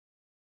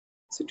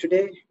So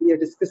today we are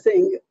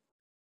discussing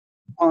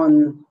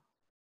on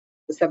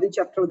the 7th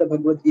chapter of the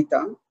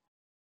Bhagavad-Gītā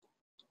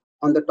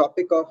on the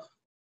topic of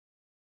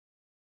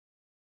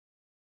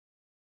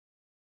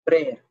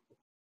prayer.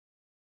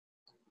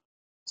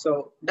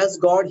 So does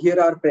God hear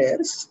our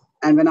prayers?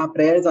 And when our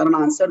prayers are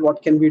unanswered,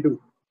 what can we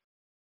do?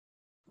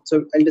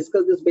 So I'll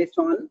discuss this based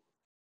on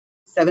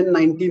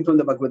 7:19 from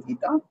the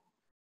Bhagavad-Gītā.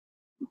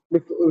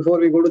 Before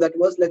we go to that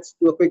verse, let's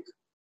do a quick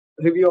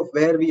review of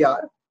where we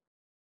are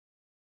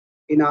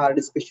in our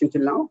discussion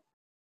till now.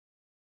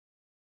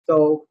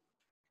 So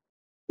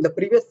the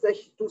previous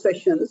two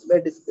sessions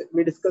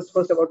we discussed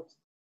first about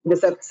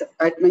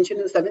I mentioned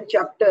in the 7th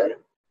chapter,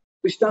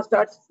 Krishna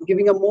starts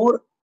giving a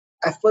more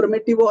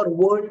affirmative or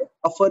word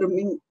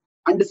affirming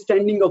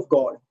understanding of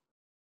God.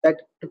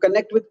 That to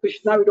connect with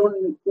Krishna, we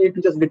don't need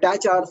to just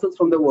detach ourselves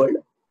from the world,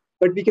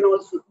 but we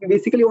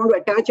basically want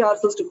to attach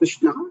ourselves to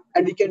Krishna,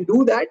 and we can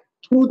do that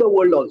through the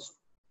world also.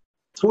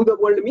 Through the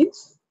world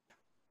means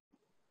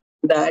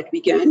that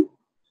we can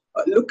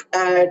look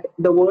at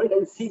the world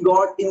and see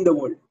God in the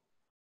world.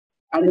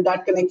 And in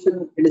that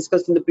connection, we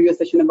discussed in the previous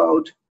session in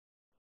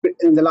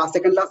the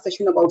second last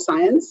session about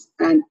science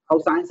and how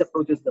science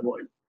approaches the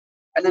world.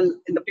 And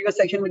then in the previous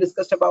section, we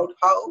discussed about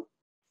how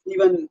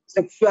even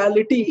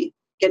sexuality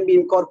can be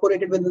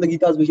incorporated within the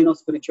Gita's vision of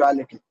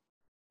spirituality.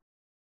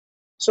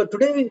 So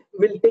today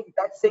we'll take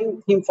that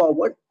same theme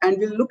forward and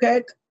we'll look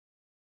at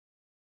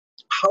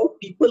how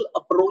people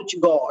approach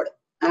God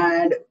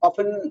and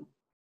often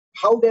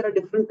how there are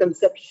different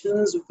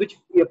conceptions with which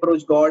we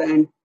approach God,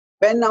 and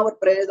when our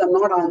prayers are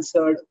not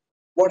answered,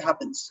 what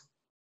happens?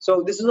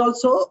 So this is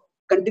also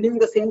continuing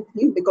the same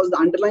theme because the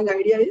underlying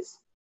idea is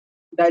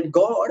that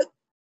God,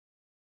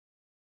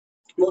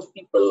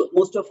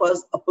 most of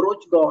us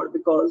approach God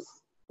because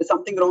there's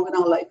something wrong in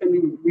our life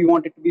and we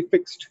want it to be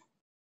fixed.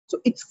 So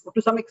it's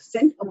to some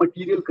extent a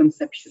material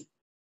conception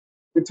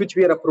with which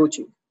we are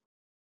approaching.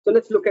 So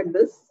let's look at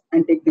this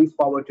and take things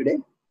forward today.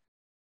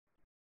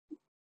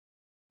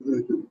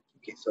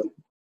 Okay, so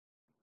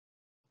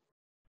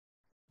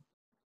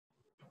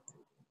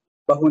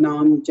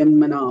Bahunam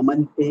Janmana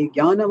Mante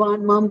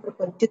Jnanavan Mam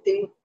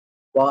Prapadyate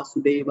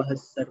Vasudevah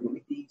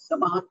Sarvamiti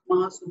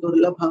Samahatma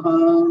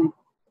Sudurlabha.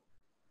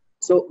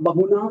 So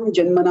Bahunam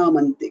Janmana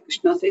Mante,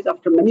 Krishna says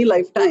after many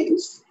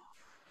lifetimes,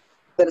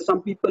 there are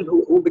some people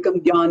who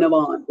become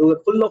Jnanavan, who are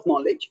full of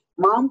knowledge.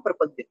 Mam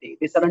Prapadyate,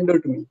 they surrender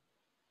to me.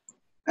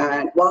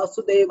 And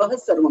Vasudevah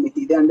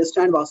Sarvamiti, they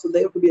understand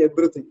Vasudeva to be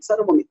everything.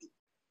 Sarvamiti.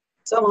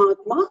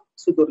 Samahatma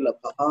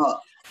Sudurlabha.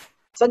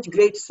 Such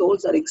great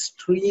souls are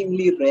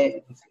extremely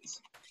rare.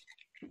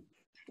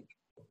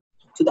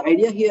 So the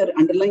idea here,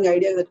 underlying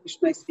idea that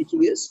Krishna is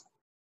speaking is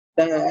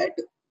that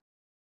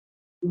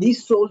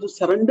these souls who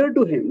surrender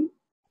to him,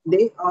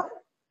 they are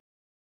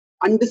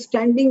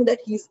understanding that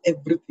he is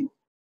everything.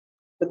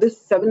 So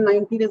this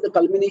 7:19 is the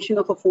culmination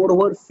of a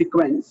 4-verse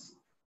sequence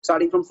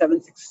starting from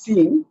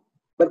 7:16,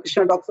 where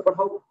Krishna talks about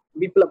how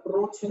people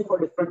approach him for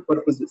different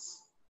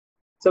purposes.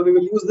 So we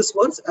will use this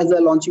verse as a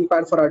launching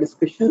pad for our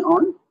discussion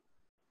on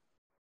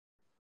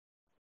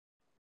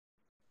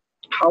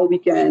how we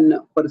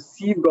can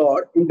perceive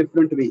God in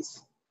different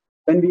ways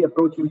when we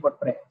approach him for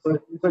prayer. So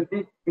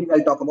three things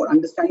I'll talk about: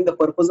 understanding the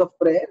purpose of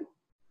prayer,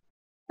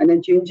 and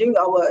then changing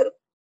our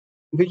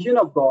vision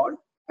of God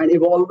and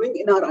evolving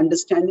in our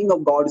understanding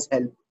of God's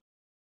help.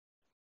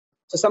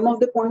 So some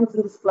of the points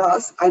in this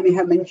class, I may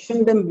have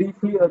mentioned them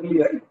briefly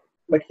earlier,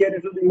 but here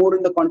it will be more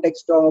in the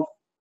context of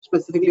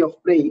specifically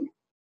of praying.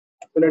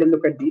 So let us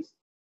look at these.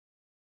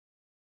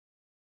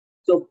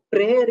 So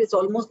prayer is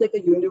almost like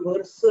a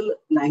universal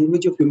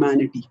language of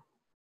humanity.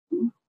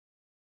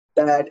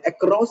 That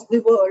across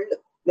the world,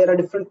 there are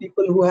different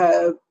people who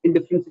have, in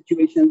different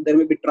situations, there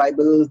may be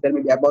tribals, there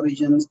may be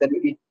aborigines,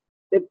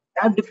 they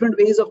have different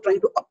ways of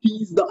trying to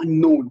appease the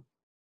unknown.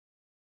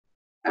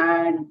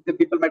 And the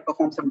people might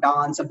perform some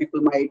dance, some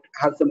people might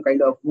have some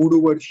kind of voodoo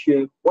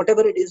worship,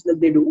 whatever it is that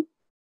they do.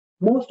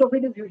 Most of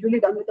it is usually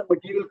done with a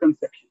material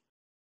conception.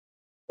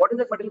 What does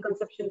that material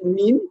conception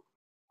mean?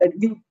 That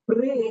we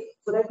pray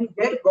so that we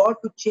get God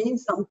to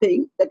change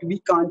something that we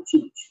can't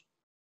change.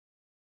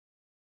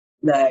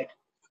 That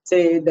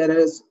say there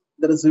is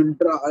a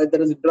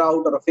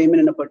drought or a famine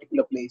in a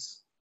particular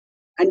place,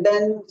 and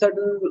then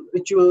certain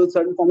rituals,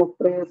 certain form of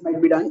prayers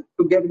might be done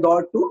to get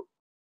God to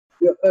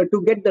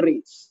get the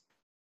rains.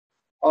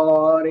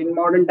 Or in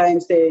modern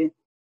times, say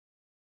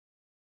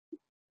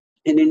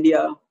in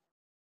India,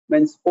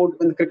 when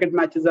cricket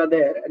matches are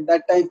there, at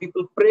that time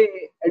people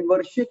pray and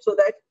worship so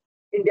that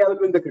India will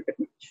win the cricket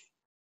match.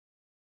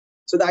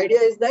 So the idea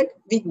is that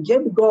we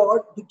get God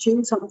to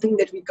change something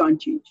that we can't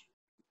change.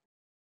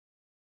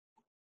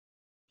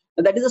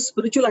 Now, that is a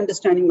spiritual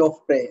understanding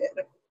of prayer.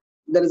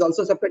 There is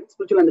also a separate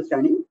spiritual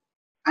understanding,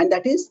 and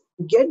that is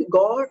get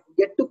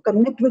to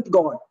connect with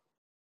God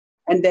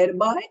and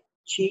thereby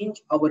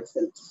change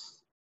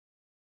ourselves.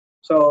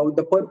 So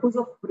the purpose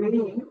of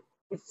praying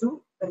is to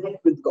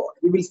connect with God.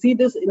 We will see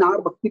this in our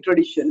Bhakti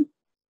tradition,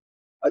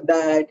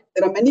 that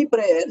there are many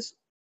prayers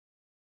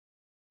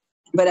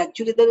where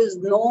actually there is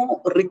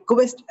no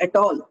request at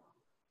all.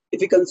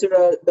 If you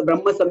consider the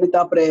Brahma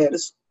Samhita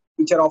prayers,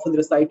 which are often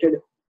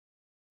recited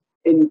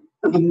in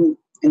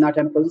our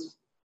temples,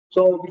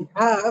 so we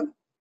have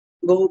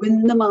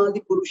Govindam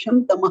Adi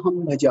Purusham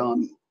Tamaham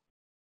Bhajami.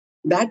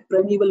 That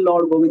primeval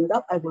Lord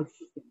Govinda, I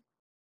worship him.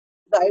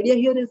 The idea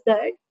here is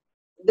that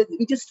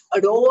we just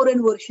adore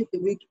and worship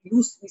him. We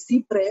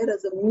see prayer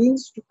as a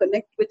means to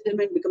connect with him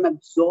and become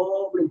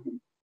absorbed in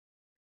him.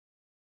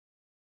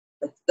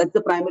 That's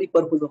the primary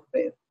purpose of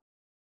prayer.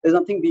 There's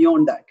nothing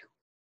beyond that.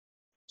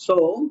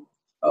 So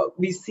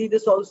we see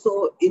this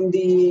also in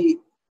the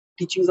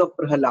teachings of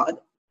Prahalad,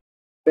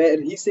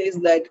 where he says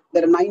that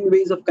there are 9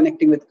 ways of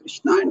connecting with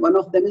Krishna, and one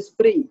of them is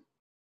praying.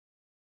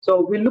 So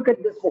we look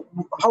at this.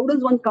 How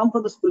does one come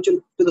from the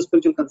spiritual to the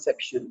spiritual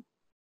conception?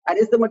 And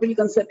is the material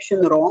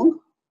conception wrong?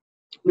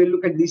 We'll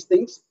look at these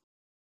things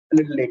a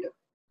little later.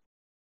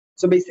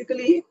 So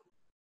basically,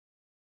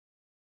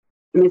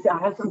 you may say, I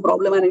have some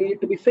problem and I need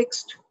it to be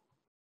fixed.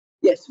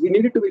 Yes, we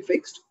need it to be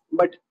fixed,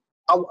 but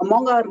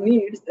among our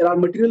needs, our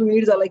material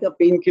needs are like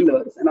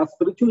painkillers, and our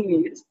spiritual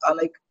needs are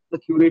like the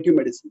curative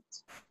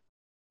medicines.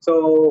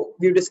 So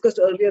we discussed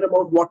earlier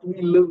about what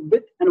we live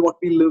with and what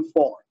we live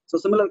for. So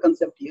similar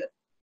concept here.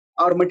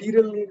 Our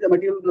material needs, the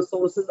material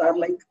resources are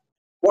like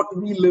what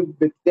we live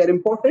with. They are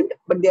important,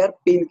 but they are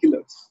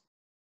painkillers.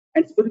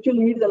 And spiritual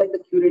needs are like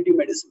the curative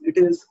medicine. It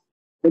is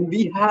when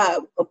we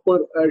have a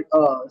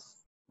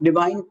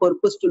divine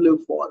purpose to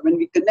live for, when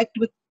we connect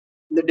with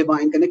the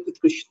divine, connect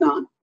with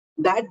Krishna,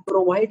 that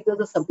provides us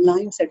a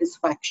sublime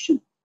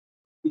satisfaction,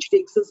 which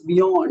takes us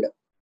beyond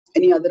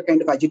any other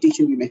kind of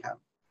agitation we may have.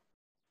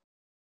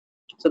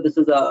 So this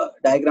is a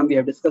diagram we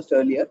have discussed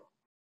earlier.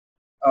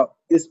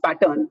 This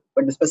pattern,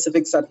 but the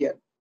specifics are here.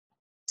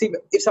 See,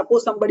 if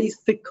suppose somebody is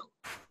sick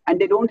and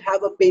they don't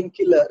have a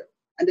painkiller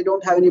and they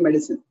don't have any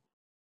medicine,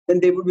 then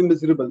they would be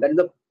miserable. That is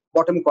the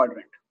bottom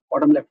quadrant,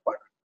 bottom left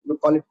quadrant. We'll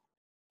call it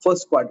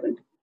first quadrant.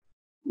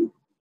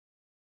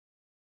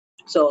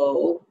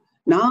 So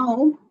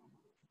now,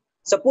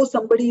 suppose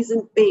somebody is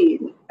in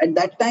pain. At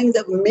that time,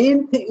 the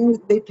main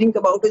thing they think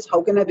about is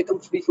how can I become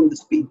free from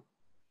this pain?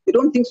 They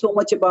don't think so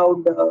much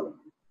about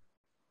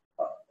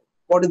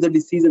what is the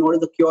disease and what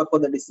is the cure for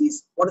the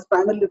disease. What is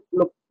primarily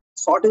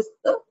sought is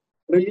the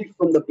relief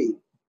from the pain.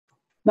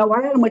 Now,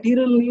 why are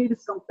material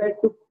needs compared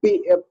to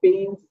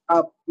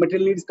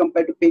material needs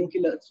compared to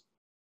painkillers?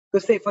 So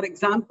say, for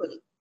example,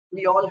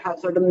 we all have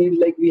certain needs,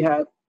 like we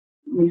have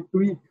need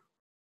to eat.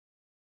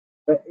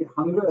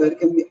 Hunger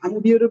can be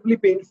unbearably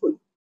painful.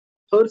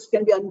 Thirst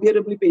can be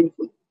unbearably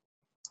painful.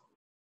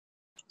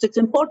 So it's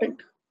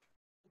important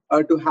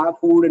to have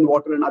food and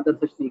water and other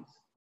such things.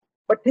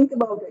 But think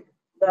about it,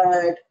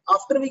 that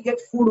after we get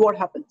food, what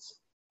happens?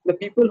 The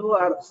people who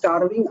are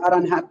starving are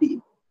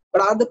unhappy.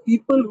 But are the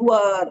people who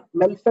are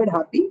well-fed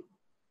happy?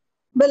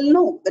 Well,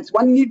 no. That's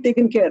one need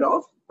taken care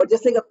of. But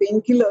just like a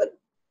painkiller,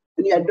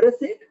 when you address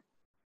it,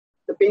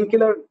 the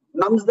painkiller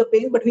numbs the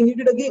pain, but we need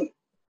it again.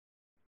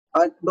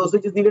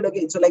 Dosage is needed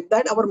again. So like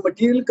that, our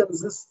material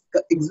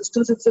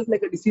existence itself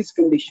like a disease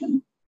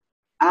condition.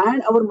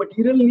 And our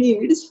material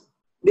needs,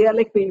 they are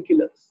like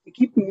painkillers. We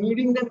keep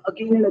needing them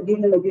again and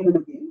again and again and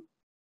again.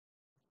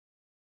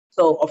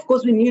 So of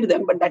course we need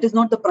them, but that is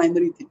not the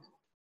primary thing.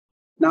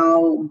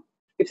 Now,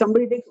 if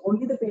somebody takes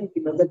only the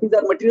painkillers, that means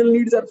our material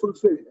needs are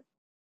fulfilled.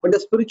 But the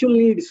spiritual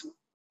needs,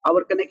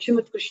 our connection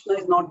with Krishna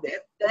is not there.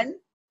 Then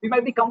we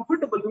might be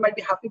comfortable, we might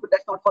be happy, but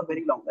that's not for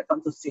very long. That's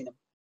unsustainable.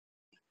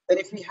 Then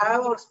if we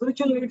have our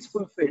spiritual needs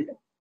fulfilled,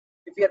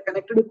 if we are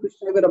connected with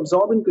Krishna, we are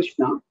absorbed in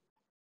Krishna,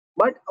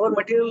 but our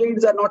material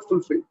needs are not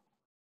fulfilled,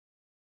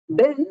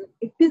 then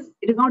it is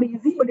not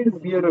easy, but it is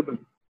bearable.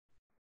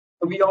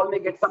 We all may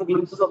get some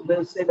glimpses of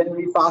this, say when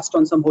we fast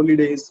on some holy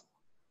days.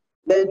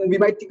 Then we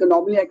might think,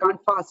 normally I can't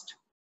fast.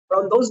 But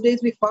on those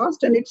days we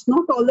fast, and it's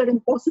not all that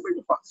impossible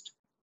to fast.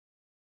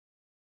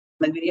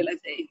 Then we realize,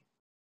 hey,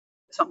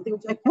 something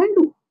which I can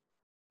do.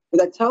 So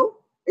that's how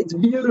it's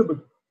bearable.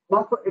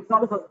 It's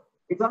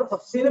not a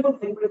sustainable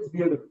thing, but it's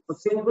bearable.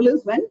 Sustainable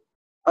is when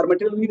our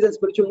material needs and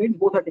spiritual needs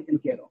both are taken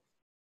care of.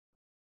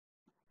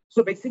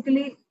 So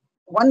basically,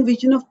 one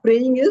vision of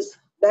praying is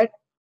that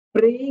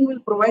praying will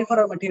provide for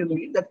our material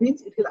needs. That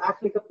means it will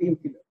act like a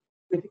painkiller.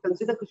 So if you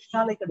consider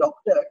Krishna like a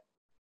doctor,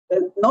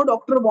 then no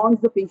doctor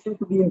wants the patient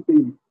to be in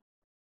pain.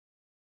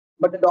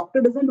 But the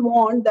doctor doesn't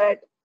want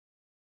that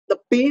the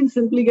pain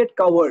simply get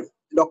covered.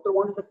 The doctor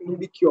wants the pain to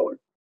be cured.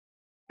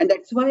 And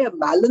that's why a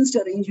balanced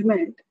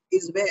arrangement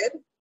is where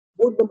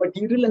both the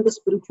material and the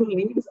spiritual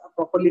needs are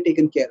properly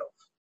taken care of.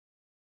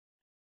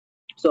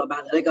 So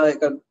like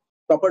a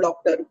proper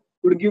doctor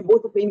would give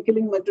both a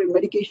painkilling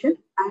medication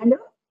and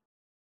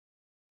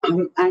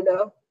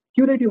a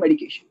curative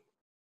medication.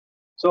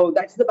 So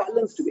that's the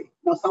balanced way.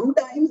 Now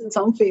sometimes in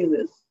some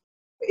phases,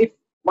 if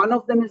one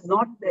of them is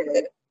not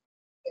there,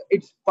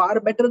 it's far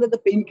better that the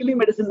painkilling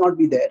medicine not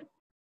be there,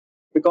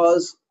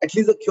 because at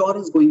least the cure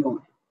is going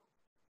on.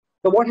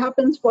 So what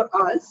happens for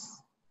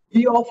us,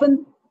 we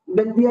often,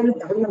 when we are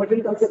having a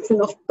material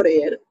conception of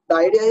prayer, the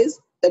idea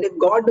is that if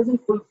God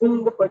doesn't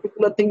fulfill the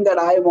particular thing that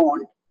I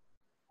want,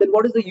 then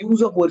what is the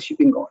use of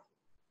worshipping God?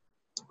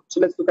 So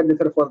let's look at this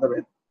in a further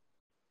way.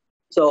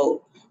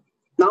 So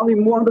now we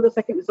move on to the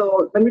second.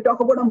 So when we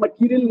talk about our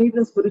material needs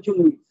and spiritual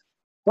needs,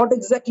 what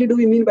exactly do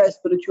we mean by a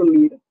spiritual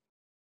need?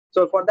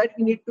 So for that,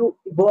 we need to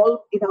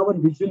evolve in our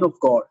vision of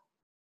God.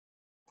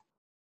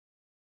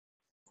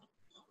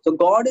 So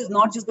God is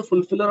not just the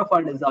fulfiller of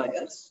our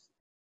desires.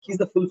 He's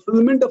the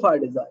fulfillment of our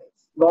desires.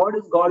 God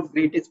is God's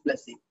greatest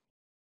blessing.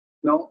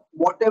 Now,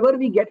 whatever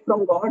we get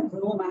from God is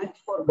no match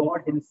for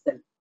God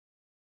himself.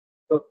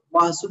 So,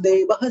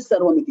 Vasudevaha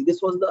Sarvamiti.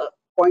 This was the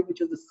point which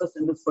was discussed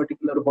in this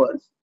particular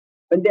verse.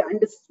 When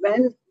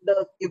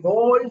the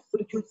evolved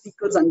spiritual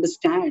seekers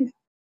understand,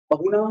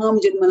 Bahunam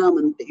Janmanam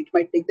Ante, it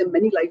might take them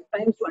many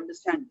lifetimes to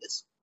understand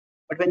this.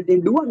 But when they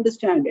do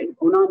understand it,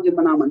 Bahunam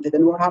Janmanam Ante,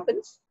 then what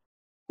happens?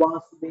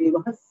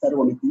 Vasudevaha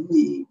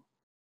Sarvamiti.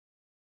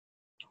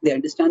 They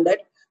understand that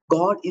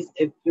God is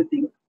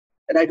everything.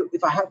 And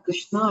if I have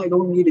Krishna, I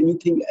don't need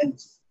anything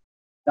else.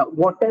 Now,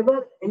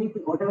 whatever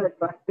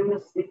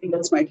attractiveness anything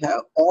else might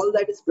have, all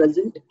that is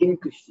present in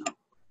Krishna.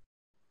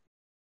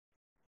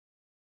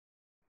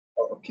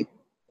 Okay.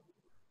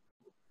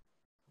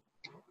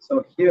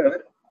 So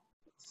here,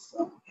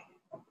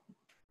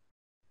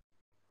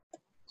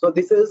 so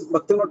this is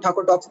Bhaktivinoda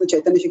Thakur talks in the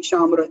Chaitanya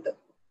Shikshamrita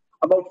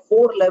about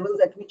 4 levels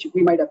at which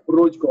we might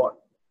approach God.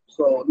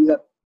 So these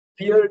are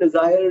fear,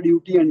 desire,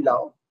 duty, and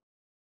love.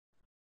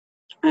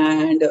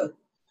 And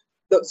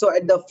so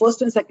at the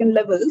first and second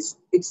levels,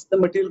 it's the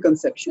material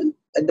conception.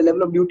 At the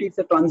level of duty, it's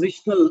a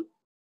transitional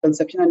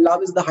conception, and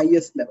love is the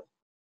highest level.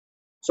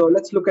 So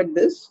let's look at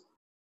this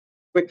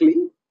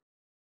quickly.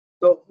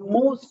 So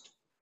most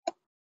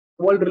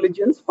world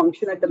religions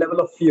function at the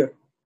level of fear.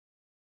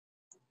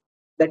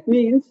 That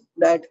means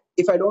that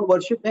if I don't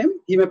worship him,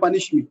 he may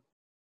punish me.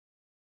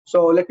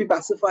 So let me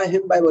pacify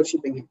him by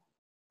worshipping him.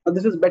 Now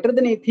this is better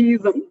than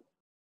atheism,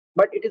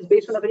 but it is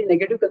based on a very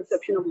negative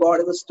conception of God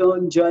as a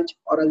stern judge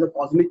or as a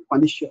cosmic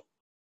punisher.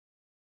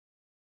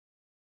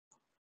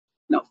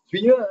 Now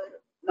fear,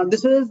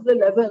 this is the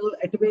level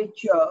at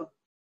which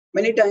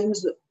many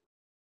times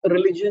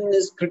religion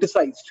is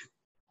criticized,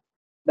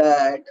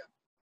 that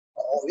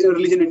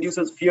religion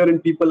induces fear in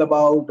people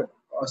about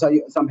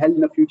some hell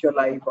in a future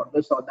life or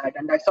this or that,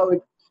 and that's how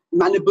it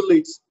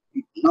manipulates.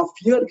 Now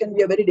fear can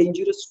be a very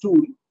dangerous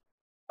tool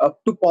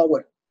to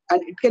power,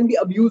 and it can be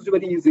abused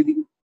very easily.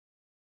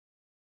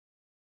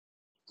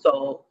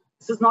 So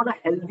this is not a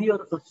healthy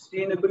or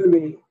sustainable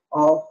way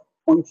of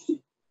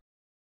functioning.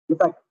 In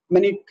fact,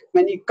 many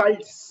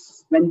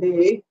cults, when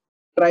they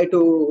try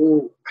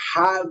to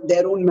have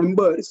their own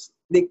members,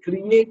 they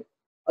create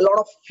a lot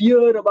of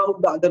fear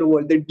about the other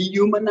world. They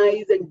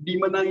dehumanize and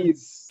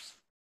demonize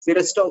the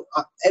rest of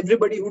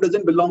everybody who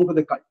doesn't belong to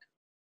the cult.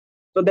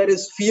 So there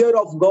is fear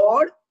of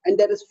God, and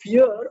there is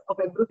fear of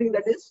everything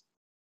that is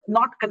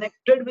not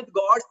connected with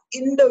God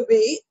in the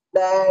way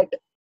that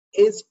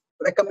is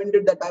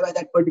recommended that by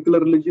that particular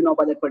religion or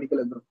by that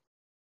particular group.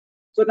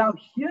 So now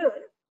here,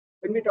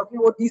 when we're talking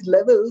about these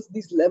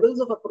levels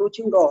of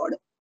approaching God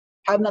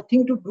have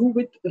nothing to do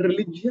with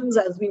religions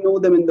as we know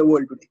them in the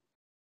world today.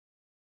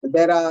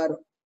 There are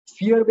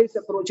fear-based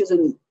approaches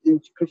in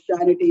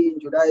Christianity, in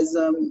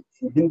Judaism,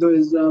 in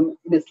Hinduism,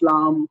 in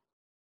Islam,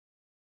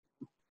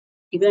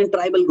 even in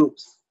tribal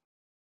groups.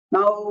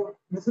 Now,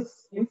 this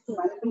leads to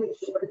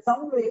manipulation, but in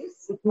some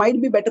ways, it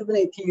might be better than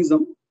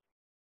atheism,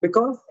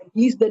 because at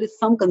least there is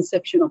some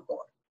conception of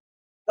God.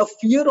 Now,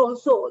 fear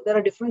also, there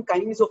are different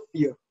kinds of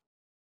fear.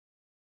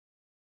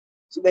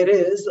 So there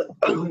is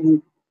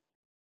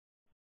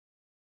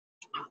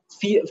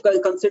fear,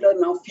 consider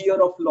now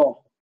fear of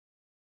law.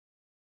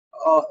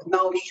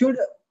 Now, should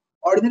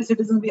ordinary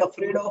citizens be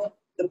afraid of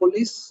the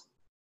police?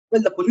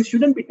 Well, the police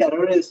shouldn't be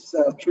terrorists,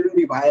 shouldn't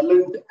be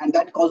violent, and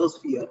that causes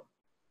fear.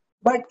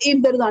 But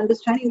if there is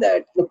understanding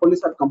that the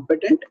police are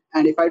competent,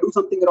 and if I do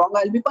something wrong,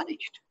 I'll be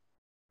punished.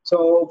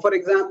 So, for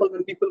example,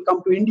 when people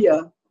come to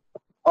India,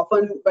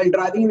 often while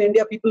driving in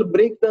India, people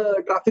break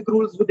the traffic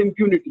rules with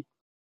impunity.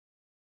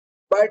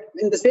 But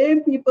in the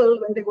same people,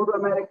 when they go to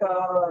America,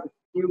 or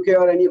UK,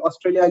 or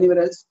Australia, anywhere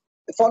else,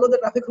 they follow the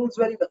traffic rules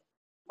very well.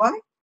 Why?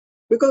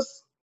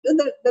 Because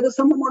there is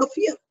some amount of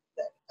fear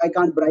that I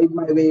can't bribe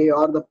my way,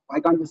 or I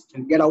can't just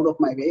get out of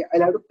my way.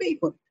 I'll have to pay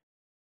for it.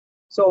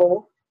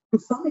 So, to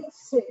some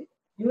extent,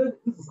 fear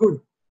is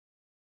good.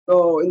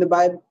 So, in the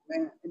Bible,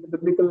 in the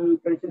biblical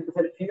tradition, it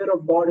said fear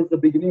of God is the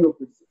beginning of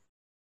wisdom.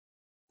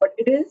 But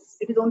it is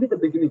only the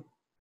beginning.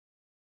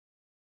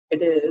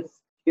 It is,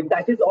 if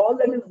that is all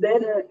that is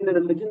there in a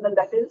religion, then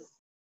that is,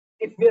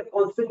 if we are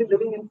constantly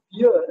living in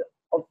fear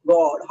of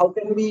God, how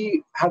can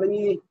we have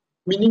any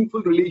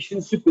meaningful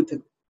relationship with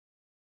Him?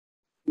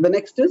 The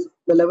next is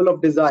the level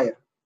of desire.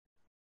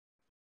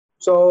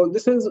 So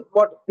this is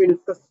what we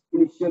discussed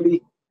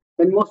initially.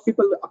 When most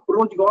people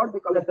approach God, they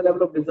call it the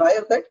level of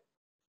desire, that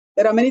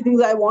there are many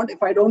things I want.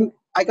 If I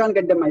can't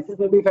get them myself.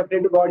 Maybe if I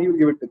pray to God, He will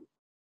give it to me.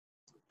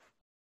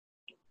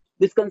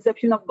 This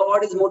conception of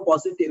God is more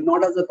positive,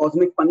 not as a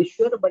cosmic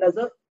punisher, but as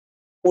a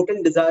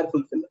potent desire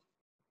fulfiller.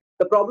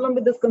 The problem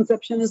with this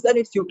conception is that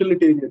it's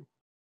utilitarian.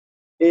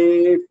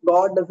 If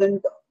God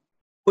doesn't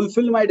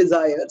fulfill my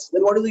desires,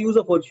 then what is the use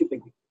of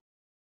worshipping him?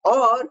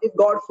 Or if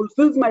God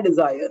fulfills my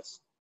desires,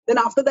 then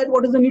after that,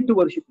 what is the need to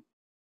worship him?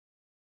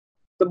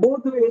 So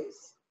both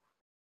ways,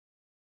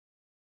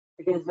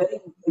 it is very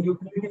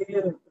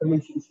utilitarian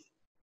relationship.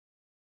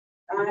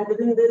 And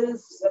within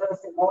this, there are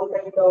all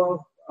kind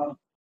of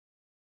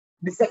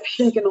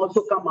deception can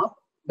also come up,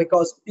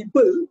 because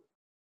people,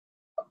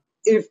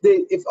 if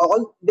they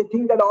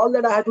think that all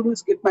that I have to do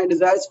is get my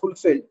desires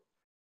fulfilled,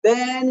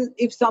 then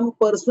if some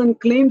person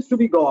claims to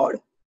be God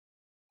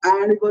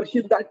and we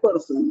worship that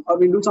person, or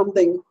we do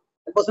something,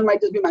 that person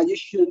might just be a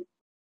magician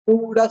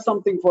who does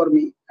something for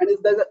me, and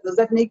does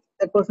that make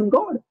that person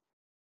God?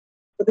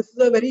 So this is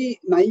a very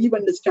naive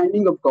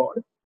understanding of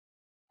God.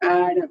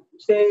 And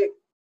say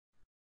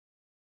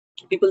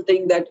people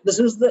think that this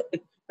is the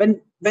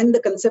when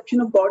the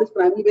conception of God is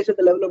primarily based at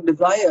the level of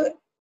desire,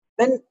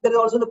 then there is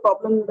also the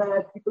problem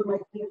that people might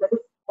think that if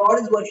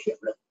God is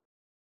worshipped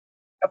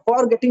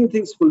for getting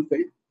things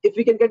fulfilled, if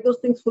we can get those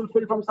things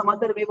fulfilled from some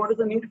other way, what is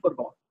the need for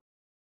God?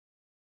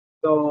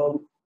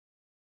 So,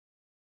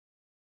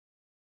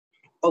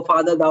 "O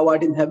Father, thou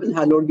art in heaven,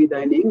 hallowed be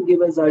thy name,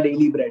 give us our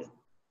daily bread."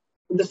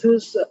 This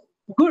is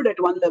good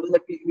at one level,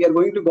 that we are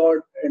going to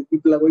God and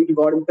people are going to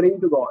God and praying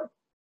to God.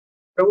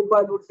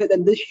 Prabhupada would say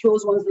that this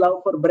shows one's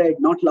love for bread,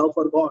 not love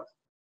for God.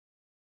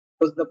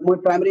 Because the more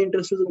primary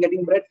interest is in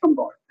getting bread from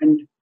God.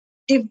 And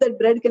if that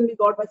bread can be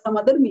got by some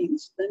other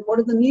means, then what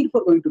is the need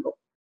for going to God?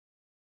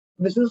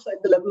 This is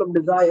at the level of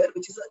desire,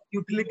 which is a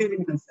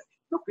utilitarian conception.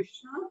 Now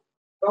Krishna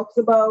talks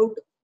about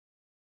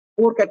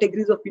 4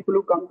 categories of people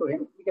who come to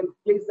him. We can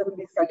place them in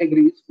these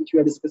categories which we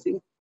are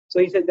discussing. So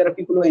he said there are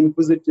people who are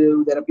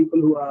inquisitive, there are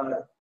people who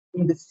are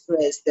in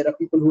distress, there are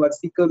people who are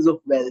seekers of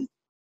wealth.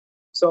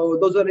 So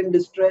those who are in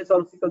distress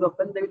or seekers of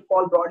wealth, they will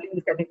fall broadly in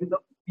the categories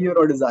of fear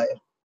or desire.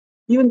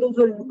 Even those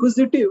who are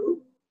inquisitive,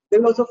 they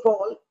will also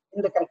fall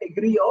in the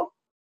category of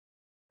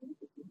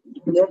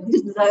they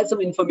just desire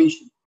some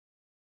information.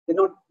 They're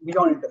not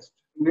beyond interest,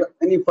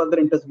 any further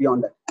interest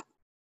beyond that.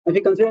 If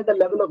you consider the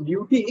level of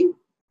duty,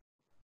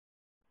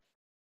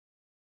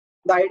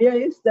 the idea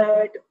is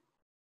that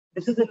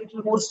this is a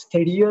little more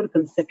steadier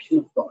conception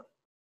of God,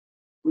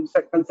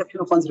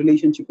 conception of one's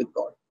relationship with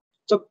God.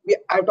 So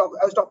I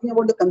was talking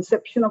about the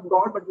conception of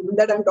God, but within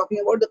that I'm talking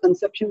about the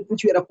conception with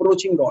which we are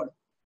approaching God,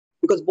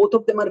 because both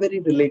of them are very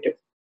related.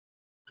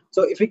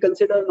 So if we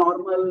consider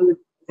normal,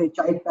 say,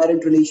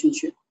 child-parent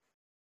relationship,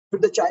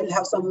 should the child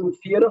have some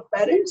fear of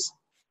parents?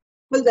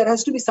 Well, there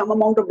has to be some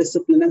amount of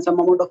discipline and some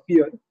amount of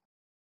fear,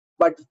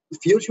 but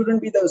fear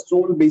shouldn't be the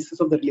sole basis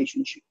of the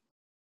relationship.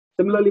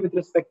 Similarly, with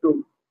respect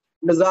to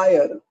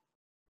desire,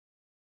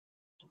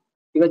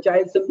 if a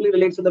child simply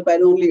relates to the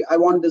parent only, I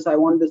want this, I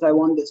want this, I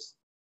want this,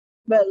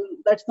 well,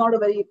 that's not a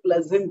very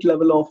pleasant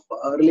level of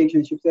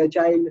relationship. Say a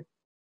child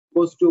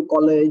goes to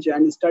college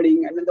and is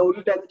studying, and then the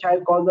only time the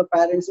child calls the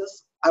parents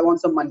is, I want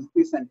some money,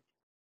 please send it.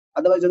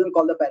 Otherwise, doesn't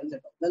call the parents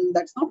at all. Well,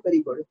 that's not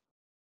very good.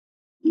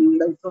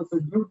 So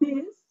duty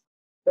is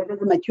that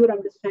is a mature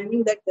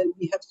understanding that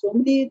we have so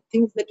many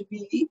things that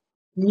we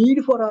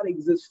need for our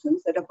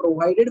existence that are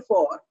provided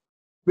for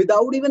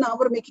without even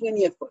our making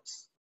any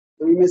efforts.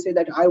 So we may say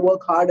that I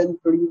work hard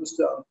and produce,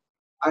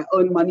 I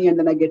earn money and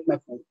then I get my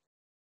food.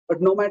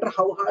 But no matter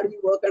how hard we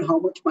work and how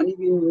much money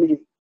we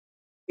make,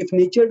 if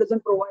nature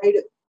doesn't provide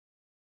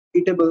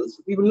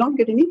eatables, we will not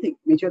get anything.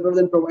 Nature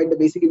doesn't provide the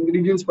basic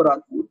ingredients for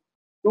our food.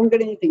 We don't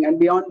get anything. And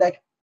beyond that,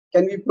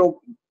 can we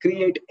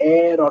create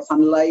air or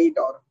sunlight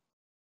or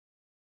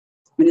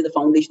many of the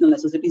foundational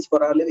necessities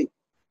for our living?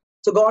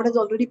 So God has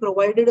already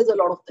provided us a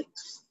lot of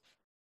things.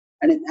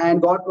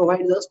 And God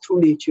provides us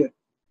through nature.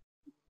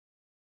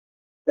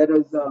 There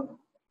is,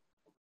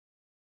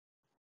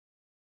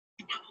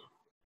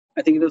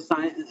 I think it was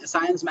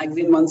Science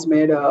magazine once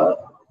made a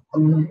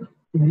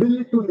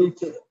bill to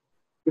nature.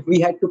 If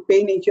we had to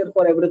pay nature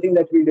for everything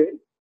that we did,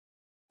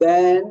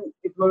 then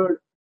it would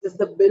just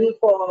the bill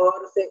for,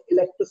 say,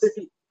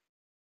 electricity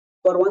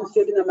for one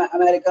state in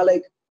America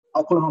like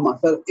Oklahoma.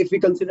 So if we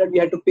considered we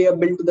had to pay a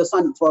bill to the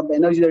sun for the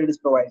energy that it is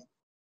providing,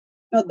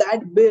 now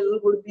that bill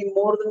would be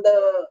more than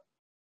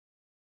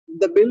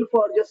the bill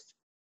for just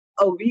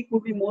a week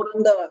would be more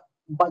than the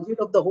budget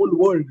of the whole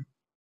world.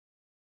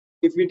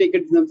 If we take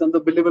it in terms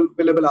of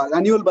billable hours,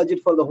 annual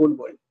budget for the whole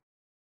world.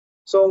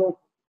 So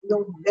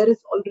there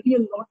is already a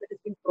lot that is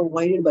being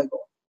provided by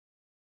God.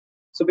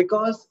 So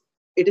because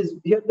it is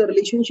here, the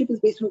relationship is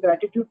based on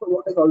gratitude for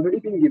what has already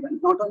been given,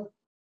 not on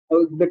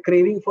the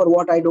craving for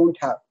what I don't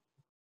have.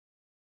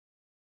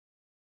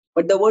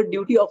 But the word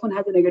duty often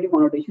has a negative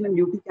connotation, and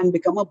duty can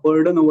become a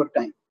burden over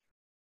time.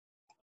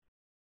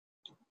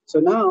 So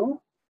now,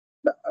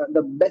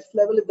 the best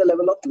level is the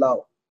level of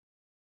love.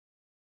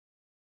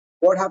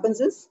 What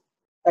happens is,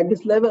 at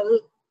this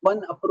level,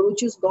 one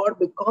approaches God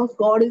because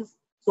God is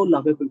so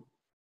lovable.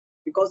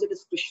 Because it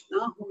is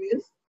Krishna who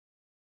is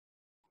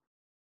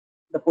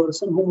the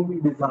person whom we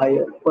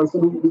desire, the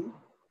person whom we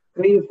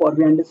crave for.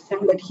 We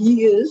understand that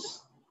he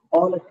is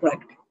all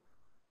attractive.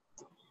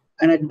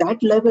 And at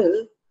that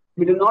level,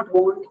 we do not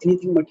want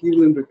anything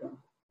material in return.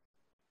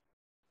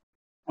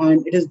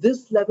 And it is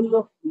this level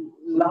of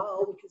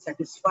love which will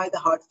satisfy the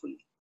heart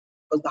fully,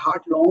 because the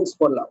heart longs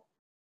for love.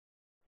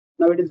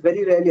 Now, it is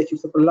very rarely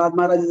achieved. So, Prahlad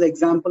Maharaj is an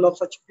example of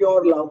such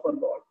pure love for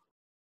God.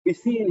 We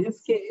see in his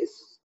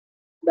case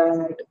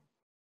that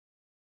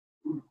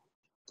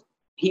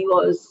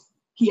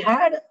he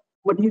had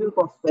material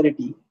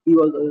prosperity. He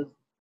was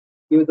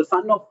the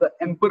son of the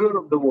emperor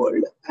of the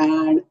world,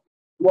 and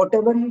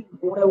whatever he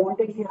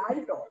wanted, he had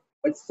it all.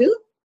 But still,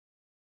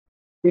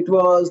 it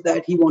was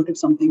that he wanted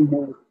something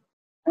more.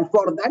 And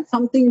for that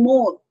something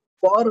more,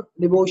 for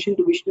devotion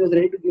to Vishnu, he was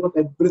ready to give up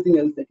everything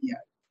else that he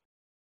had.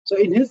 So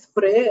in his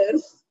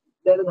prayers,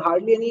 there is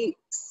hardly any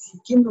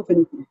seeking of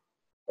anything.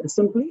 It is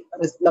simply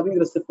a loving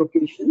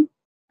reciprocation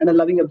and a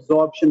loving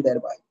absorption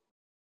thereby.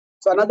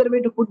 So another way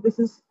to put this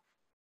is,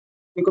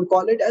 we could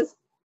call it as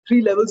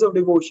 3 levels of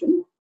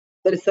devotion.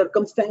 There is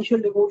circumstantial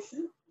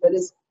devotion, there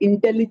is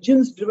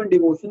intelligence-driven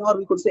devotion, or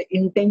we could say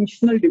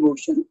intentional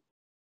devotion,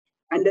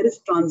 and there is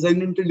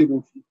transcendental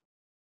devotion.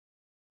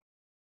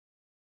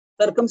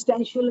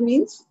 Circumstantial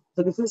means,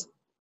 so this is,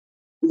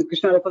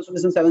 Krishna refers to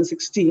this in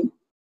 7:16.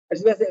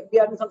 As we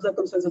are in some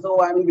circumstances,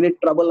 oh, I'm in great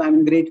trouble, I'm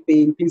in great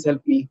pain, please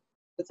help me.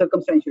 That's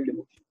circumstantial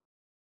devotion.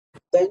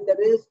 Then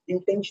there is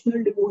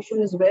intentional devotion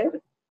is where,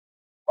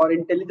 or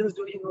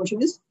intelligence-driven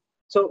devotion is,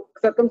 so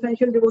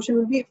circumstantial devotion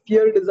will be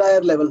fear,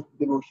 desire level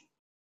devotion.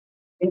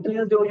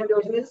 Intelligence-driven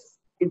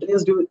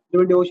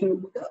devotion will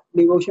be the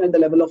devotion at the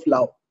level of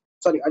love,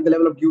 at the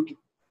level of duty.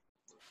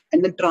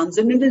 And then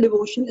transcendental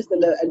devotion is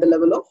at the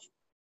level of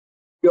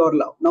pure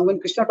love. Now, when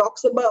Krishna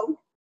talks about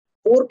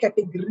 4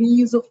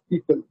 categories of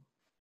people,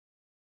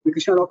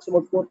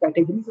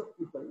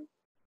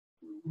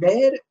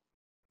 there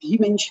he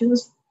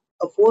mentions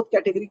a 4th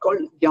category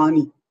called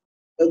Jnani,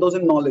 those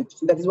in knowledge.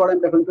 So that is what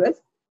I'm referring to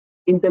as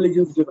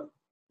intelligence-driven,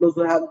 those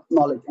who have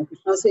knowledge. And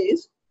Krishna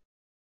says,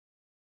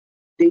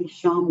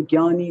 Tesham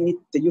Jnani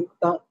Nitya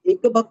Yukta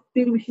Eka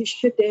Bhaktir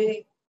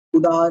Vishishyate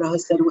Udara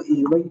Sarva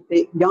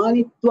Evaite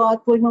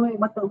Jnanitvat Vajmame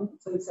Matam.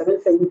 So in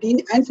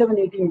 7:17 and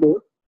 7:18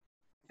 both,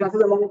 Krishna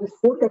says among these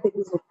 4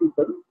 categories of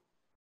people,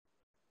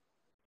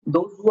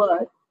 those who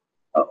are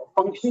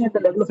functioning at the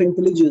level of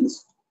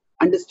intelligence,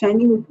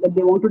 understanding that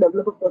they want to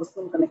develop a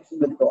personal connection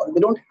with God. They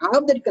don't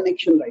have that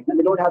connection right now.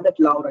 They don't have that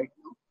love right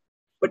now.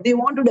 But they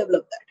want to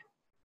develop that.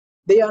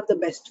 They are the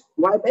best.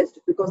 Why best?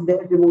 Because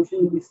their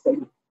devotion will be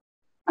steady.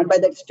 And by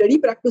that steady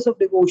practice of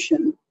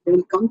devotion, they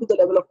will come to the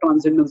level of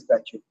transcendence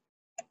gradually.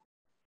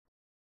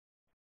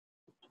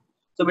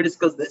 So we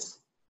discussed this.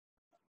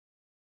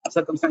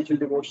 Circumstantial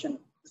devotion,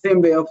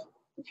 same way of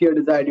fear,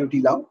 desire,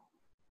 duty, love.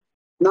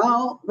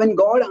 Now, when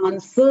God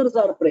answers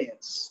our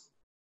prayers,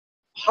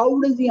 how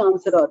does he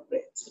answer our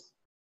prayers?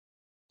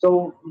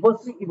 So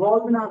first we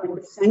evolve in our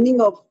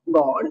understanding of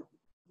God,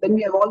 then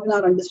we evolve in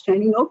our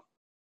understanding of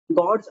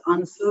God's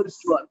answers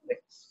to our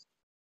prayers.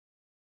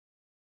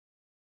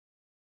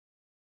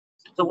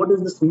 So what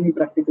does this mean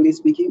practically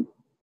speaking?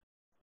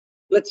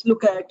 Let's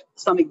look at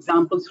some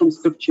examples from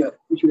scripture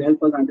which will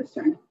help us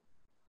understand.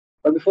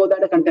 But before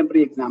that, a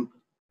contemporary example.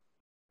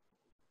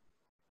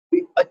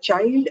 A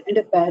child and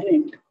a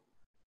parent,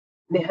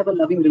 they have a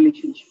loving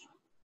relationship.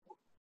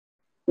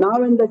 Now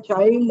when the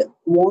child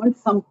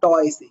wants some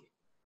toy, say,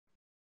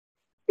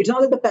 it's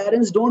not that the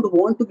parents don't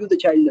want to give the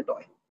child the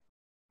toy.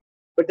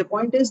 But the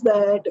point is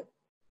that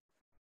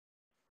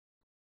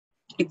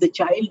if the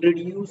child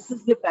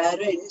reduces the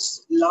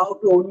parents' love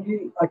to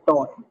only a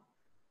toy,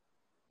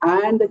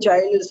 and the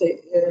child will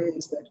say,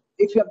 is that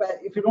if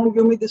you don't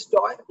give me this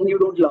toy, then you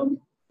don't love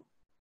me.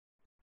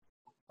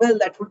 Well,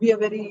 that would be a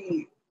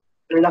very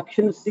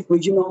reductionistic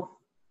vision of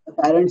a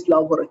parent's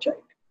love for a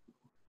child.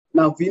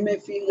 Now, we may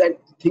feel that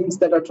things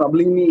that are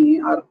troubling me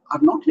are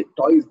not like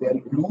toys, they are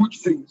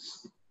huge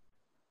things.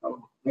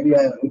 Maybe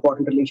our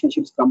important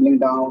relationships crumbling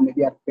down,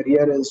 maybe our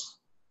career is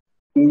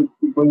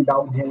going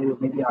downhill,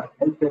 maybe our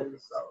health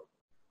is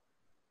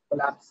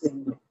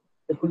collapsing.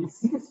 There could be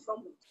serious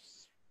problems.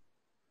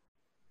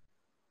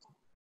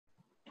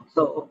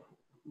 So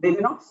they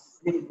are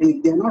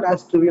not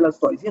as trivial as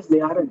toys. Yes,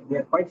 they are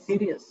quite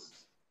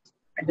serious.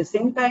 At the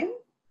same time,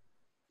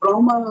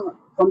 from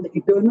the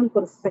eternal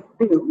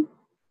perspective,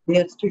 they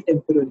are still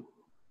temporary.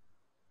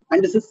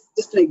 And this is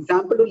just an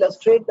example to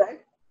illustrate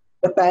that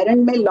the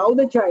parent may love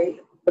the child,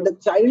 but the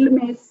child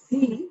may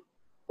see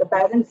the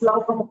parent's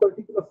love from a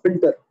particular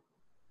filter.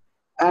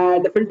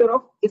 And the filter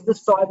of, is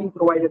this toy being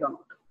provided or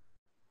not?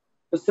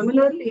 So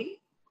similarly,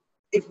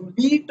 if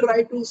we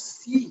try to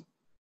see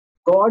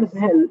God's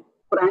help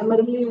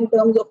primarily in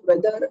terms of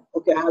whether,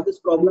 okay, I have this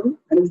problem,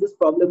 and is this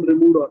problem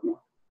removed or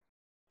not?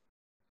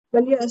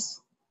 Well,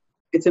 yes,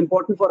 it's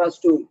important for us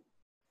to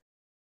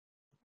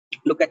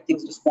look at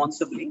things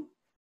responsibly.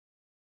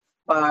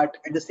 But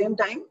at the same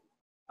time,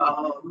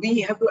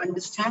 we have to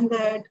understand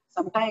that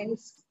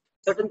sometimes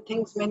certain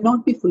things may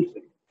not be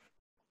fulfilled.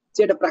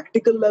 See, at a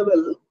practical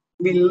level,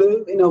 we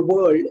live in a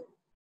world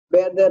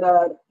where there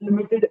are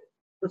limited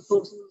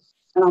resources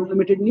and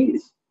unlimited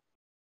needs.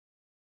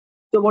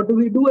 So what do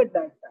we do at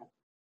that time?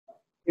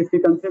 If we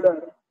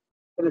consider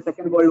in the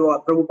Second World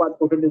War, Prabhupada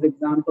quoted this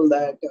example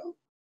that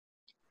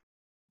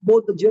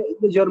both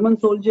the German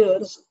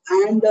soldiers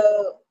and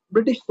the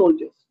British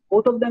soldiers,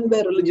 both of them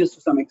were religious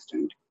to some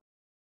extent.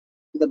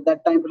 At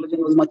that time,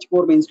 religion was much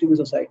more mainstream in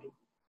society.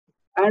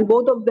 And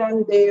both of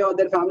them, they or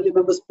their family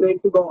members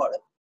prayed to God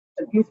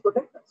that please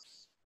protect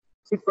us.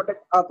 Please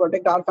protect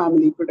our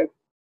family, protect.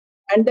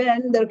 And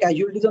then there are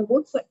casualties on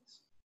both sides.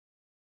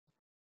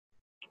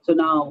 So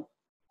now,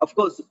 of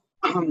course,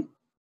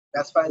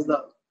 as far as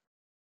the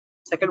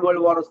Second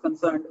World War was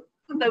concerned,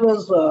 there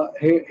was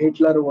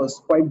Hitler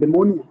was quite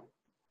demoniac.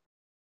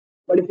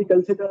 But if you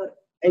consider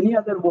any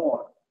other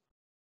war,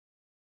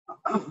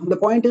 the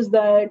point is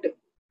that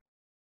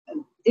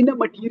in a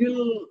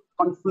material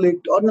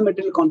conflict or in a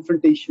material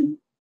confrontation,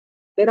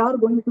 there are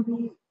going to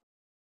be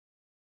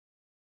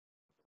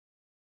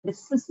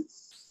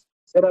distresses.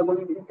 There are going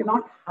to be, you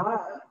cannot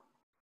have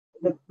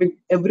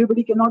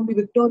everybody cannot be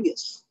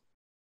victorious.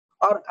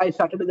 Or I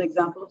started with the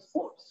example of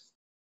sports.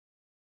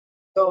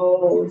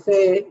 So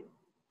say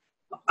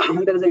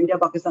there is an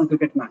India-Pakistan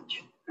cricket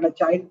match, and a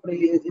child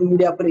prays,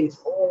 India prays,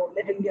 oh,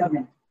 let India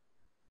win.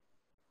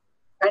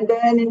 And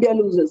then India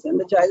loses, and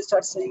the child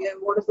starts saying,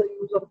 what is the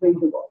use of praying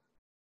to God?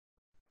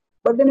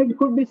 But then it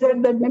could be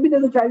said that maybe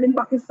there's a child in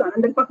Pakistan,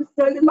 and that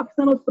child in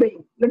Pakistan was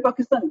praying, let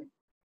Pakistan win.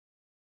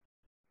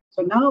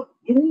 So now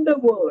in the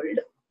world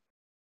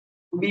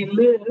we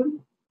live,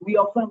 we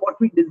often what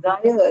we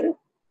desire,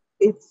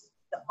 it's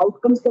the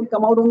outcomes can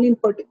come out only in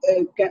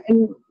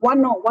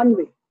one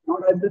way,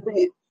 not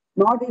everything.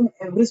 Not in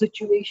every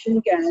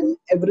situation can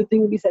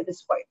everything be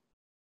satisfied.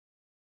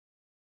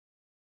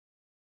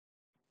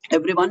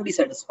 Everyone be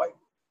satisfied.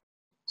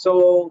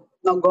 So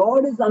now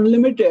God is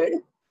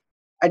unlimited.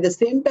 At the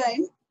same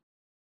time,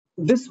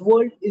 this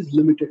world is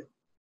limited.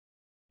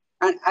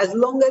 And as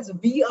long as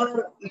we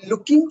are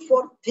looking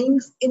for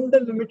things in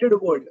the limited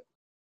world,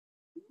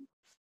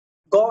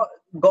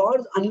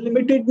 God's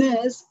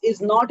unlimitedness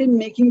is not in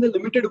making the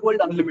limited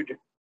world unlimited.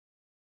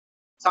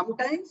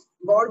 Sometimes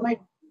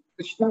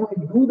Krishna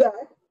might do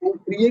that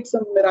and create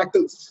some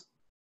miracles.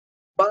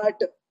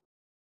 But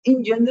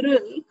in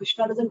general,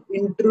 Krishna doesn't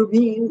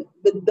intervene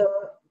with the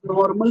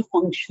normal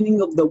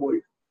functioning of the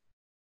world.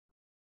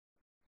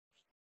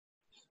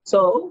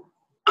 So,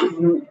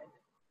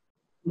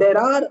 there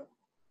are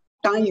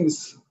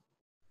times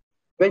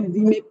when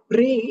we may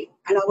pray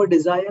and our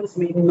desires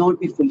may not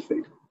be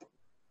fulfilled.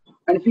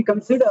 And if we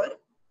consider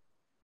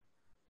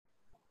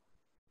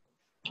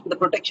the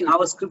protection,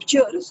 our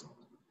scriptures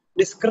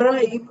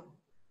describe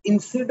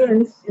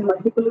incidents in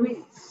multiple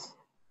ways.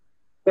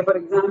 So for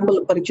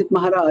example, Parikshit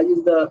Maharaj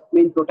is the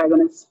main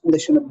protagonist in the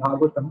Srimad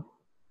Bhagavatam.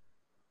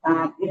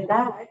 And in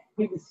that,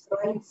 he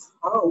describes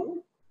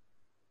how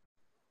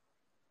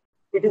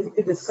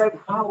it describes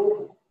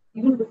how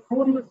even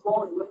before he was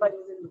born, when he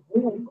was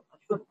in the womb,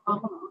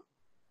 Ashwatthama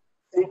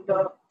sent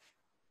a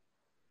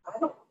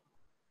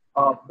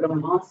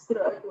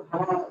Brahmastra to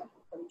have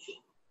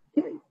Parikshit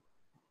killed.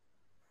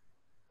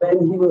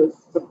 When he was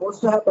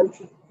supposed to have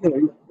Parikshit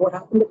killed, what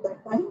happened at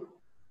that time?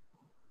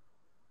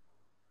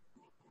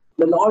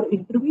 The Lord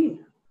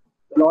intervened.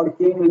 The Lord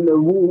came in the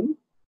womb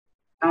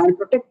and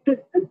protected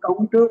and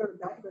countered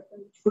that weapon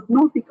which should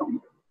not be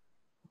countered.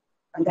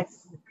 And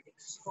that's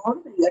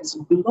extraordinary. That's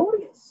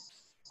glorious.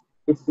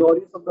 It's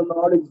glorious of the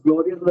Lord. It's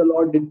glorious that the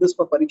Lord did this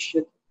for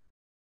Parikshit.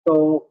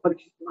 So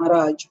Parikshit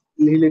Maharaj,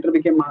 he later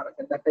became Maharaj.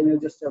 At that time, he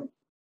was just a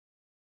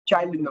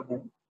child in the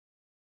womb.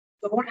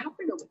 So what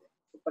happened over there?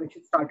 So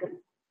Parikshit started.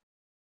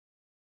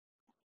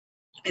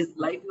 His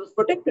life was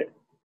protected.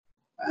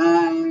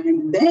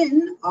 And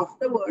then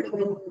afterward,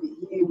 when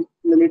he, in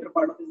the later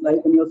part of his life,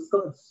 when he was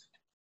cursed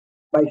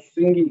by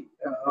Shringi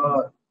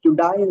to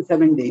die in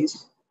 7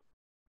 days,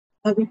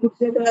 we could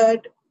say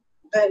that,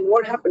 and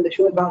what happened? The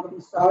Srimad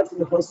Bhagavatam starts in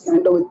the first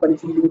canto with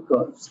Parikshit being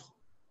cursed,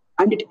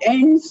 and it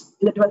ends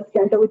in the 12th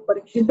canto with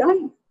Parikshit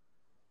dying.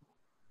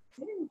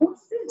 Hey,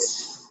 what's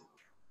this?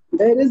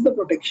 There is the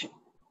protection.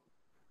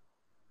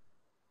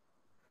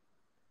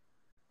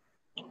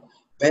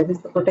 Where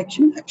is the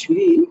protection?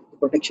 Actually, the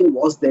protection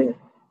was there,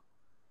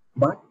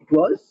 but it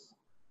was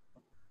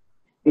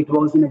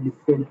in a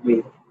different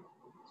way.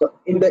 So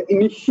in the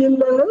initial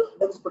level,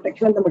 there was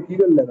protection at the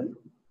material level.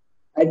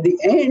 At the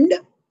end,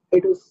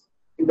 it was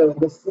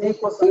the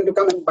snake was going to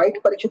come and bite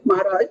Parikshit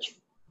Maharaj.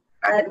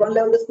 And at one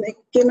level, the snake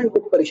came and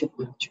bit Parikshit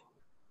Maharaj.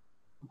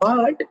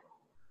 But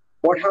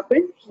what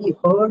happened? He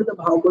heard the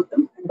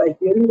Bhagavatam, and by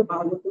hearing the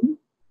Bhagavatam,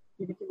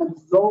 he became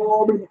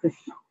absorbed in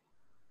Krishna.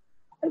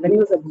 And when he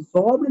was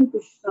absorbed in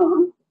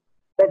Krishna,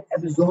 that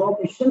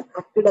absorption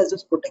acted as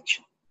his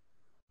protection.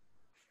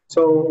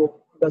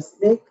 So the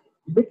snake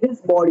bit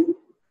his body,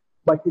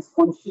 but his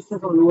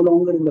consciousness was no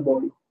longer in the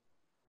body.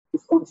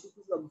 His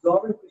consciousness was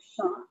absorbed in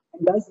Krishna,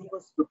 and thus he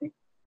was protected.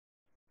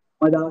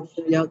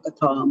 Madashraya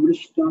katha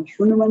mrishta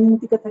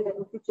shunvanti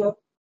kathayanti cha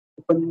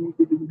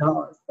upaniti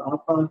vidha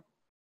stapa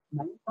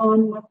naitan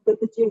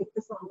matgata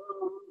chetasaha.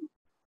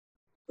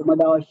 So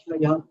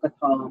madashraya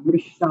katha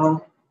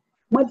mrishta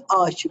mad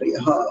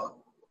ashraya.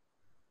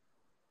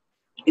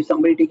 If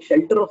somebody takes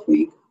shelter of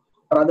me,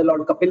 rather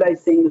Lord Kapila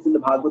is saying this in the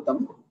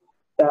Bhagavatam,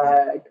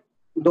 that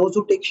those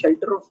who take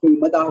shelter of me,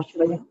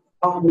 madashraya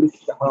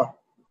amrishyaha.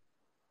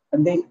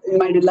 And they, in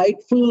my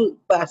delightful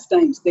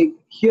pastimes, they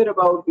hear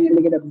about me and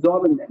they get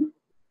absorbed in them.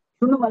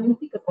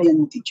 Shunavanti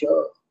kathayanti cha.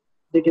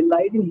 They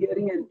delight in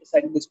hearing and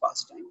reciting this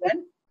pastime.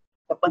 And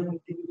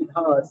tapanti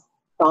vidhas,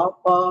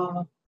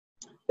 tapa.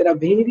 There are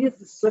various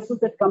distresses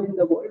that come in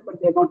the world,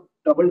 but they are not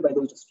troubled by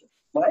those distresses.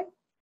 Why?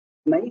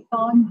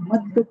 Naitan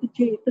madgati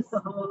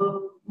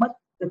chetasaha.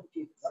 Madgati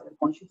chetasaha. The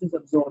consciousness is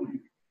absorbed.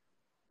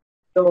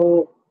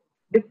 So,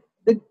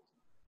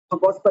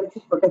 was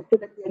Parikshit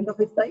protected at the end of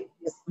his life?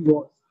 Yes, he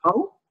was.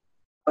 How?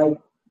 By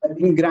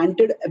being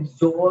granted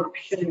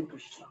absorption in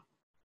Krishna.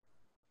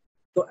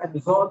 So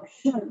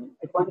absorption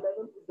at one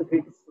level is the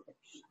greatest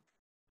protection.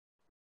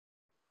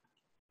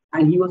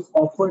 And he was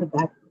offered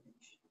that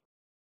protection.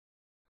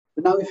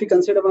 So now if we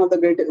consider one of the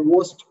greatest,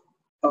 most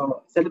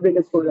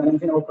celebrated stories, I'm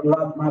thinking of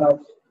Prahlad Maharaj,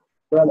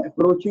 while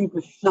approaching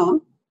Krishna,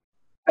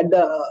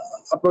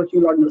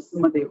 approaching Lord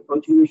Nrsimhadev,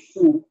 approaching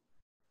Vishnu,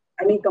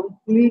 and he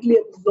completely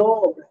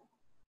absorbed.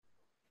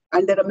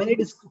 And there are many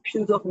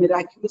descriptions of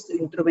miraculous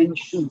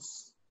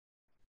interventions.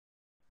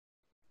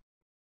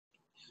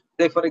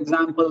 Say, for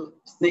example,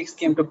 snakes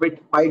came to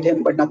bite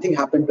him, but nothing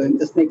happened to him.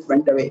 The snakes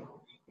went away.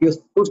 He was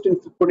put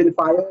in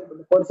fire, but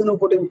the person who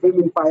put him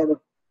in fire,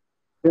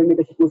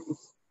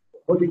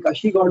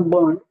 she got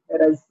burned,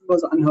 whereas he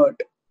was unhurt.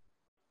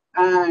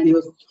 And he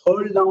was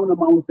hurled down a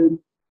mountain,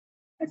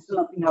 and still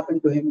nothing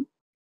happened to him.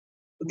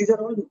 So these are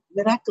all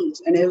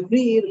miracles, and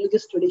every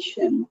religious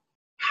tradition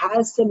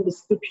has some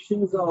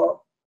descriptions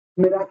of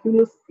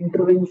miraculous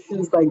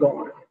interventions by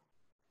God.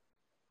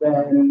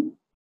 When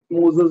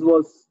Moses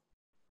was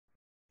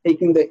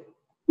taking the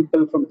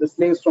people from the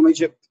slaves from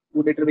Egypt,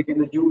 who later became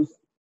the Jews,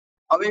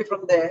 away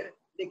from there,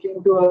 they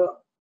came to a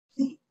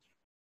sea,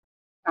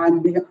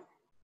 and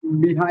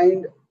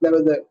behind there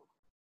was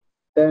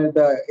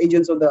the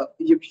agents of the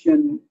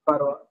Egyptian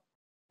pharaoh,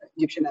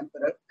 Egyptian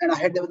emperor, and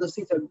ahead there was the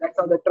sea. So that's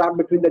how the trap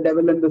between the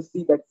devil and the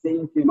sea, that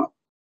saying came up.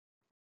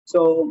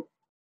 So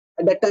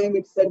at that time,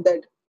 it said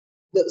that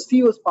the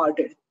sea was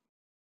parted,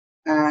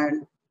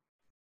 and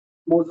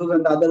Moses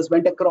and the others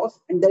went across,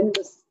 and then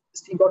the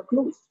sea got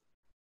closed.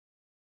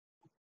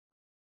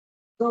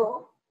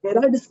 So there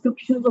are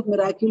descriptions of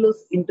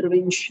miraculous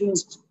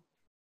interventions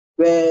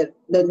where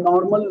the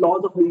normal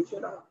laws of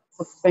nature are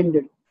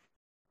suspended.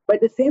 But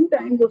at the same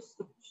time, those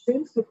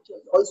same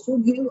scriptures also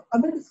give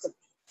other descriptions.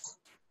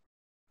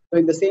 So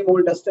in the same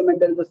Old Testament,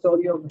 there is the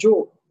story of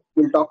Job.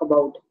 We'll talk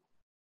about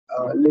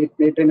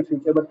later in the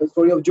future. But the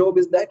story of Job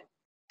is that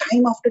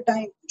time after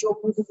time, Job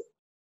loses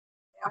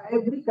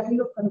every kind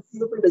of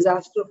conceivable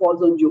disaster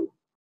falls on Job.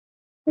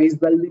 He's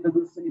wealthy to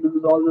do so, he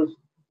loses all his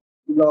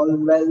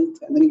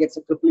wealth, and then he gets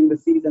a crippling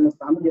disease, and his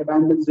family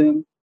abandons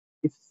him.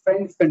 His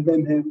friends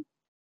condemn him,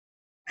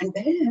 and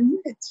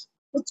then it's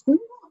what's going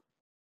on.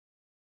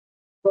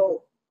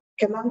 So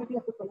calamity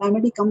after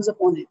calamity comes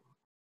upon him.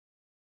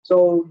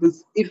 So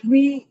if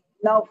we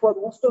now, for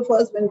most of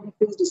us, when we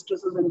face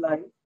distresses in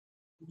life,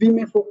 we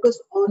may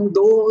focus on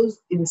those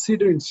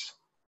incidents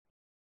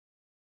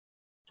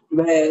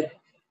where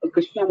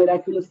Krishna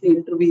miraculously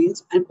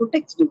intervenes and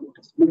protects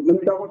devotees. When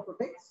we talk about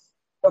protects,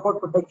 we talk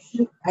about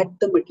protection at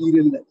the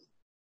material level.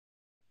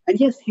 And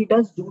yes, he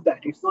does do that.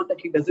 It's not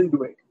that he doesn't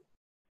do it.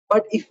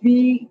 But if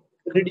we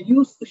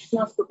reduce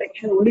Krishna's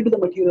protection only to the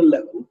material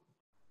level,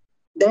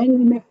 then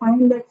we may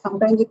find that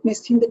sometimes it may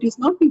seem that he's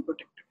not being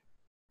protected.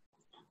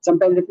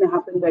 Sometimes it may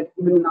happen that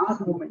even in our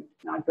movement,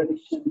 in our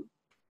tradition,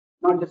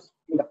 not just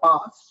in the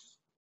past,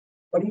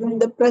 but even in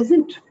the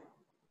present,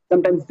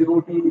 sometimes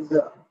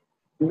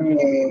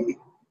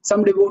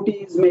some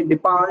devotees may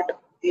depart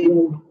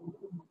in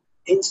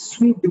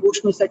sweet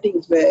devotional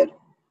settings where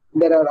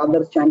there are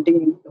others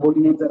chanting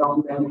holy names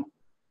around them,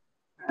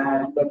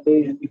 and that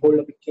they behold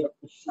a picture of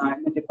Krishna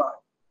and they depart.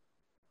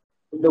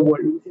 In the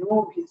world, we say,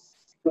 oh,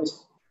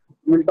 because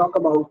we'll talk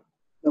about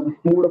the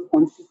mood of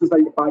consciousness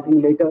while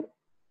departing later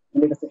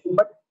in later session.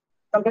 But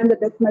sometimes the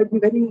death might be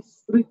very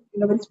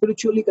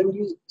spiritually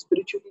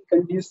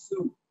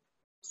conducive,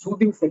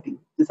 soothing setting.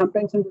 And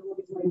sometimes some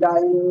devotees might die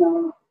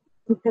in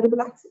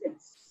terrible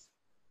accidents.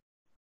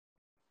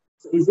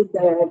 So is it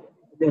that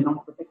they're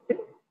not protected?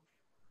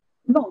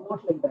 No,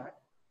 not like that.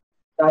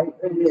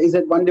 Is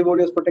it one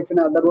devotee was protected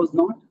and the other was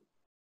not?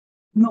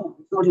 No,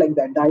 it's not like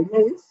that. The idea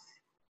is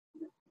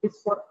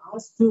it's for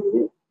us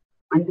to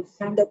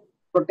understand that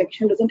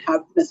protection doesn't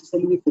have to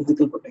necessarily be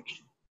physical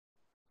protection.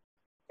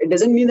 It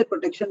doesn't mean that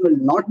protection will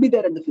not be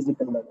there at the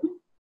physical level.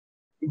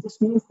 It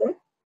just means that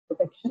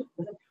protection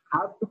doesn't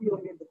have to be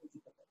only at the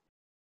physical level.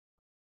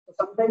 So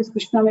sometimes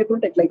Krishna may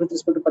protect, like with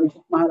respect to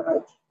Parikshit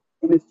Maharaj.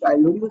 In his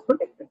childhood, he was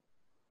protected.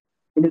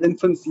 In his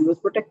infancy, he was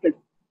protected.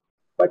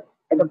 But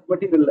at a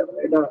material level,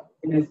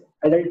 in his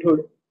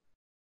adulthood,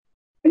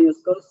 when he was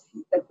cursed,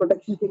 that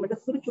protection came at a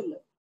spiritual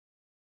level.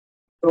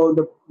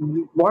 So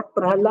what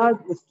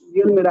Prahlad, this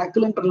real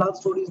miracle in Prahlad's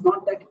story is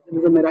not that there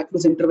is a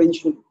miraculous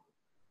intervention.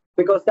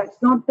 Because that's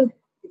not if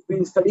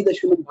we study the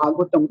Srimad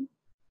Bhagavatam,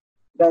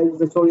 there is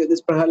the story of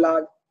this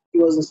Prahlad. He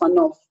was the son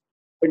of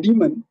a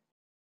demon.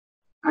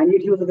 And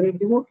yet he was a great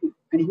devotee.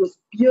 And he was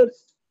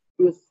pierced.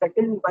 He was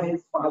threatened by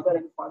his father,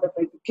 and father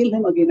tried to kill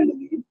him again and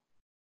again.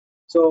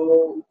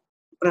 So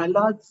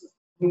Prahlad's,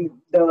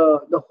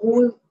 the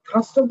whole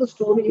thrust of the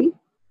story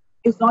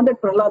is not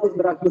that Prahlad is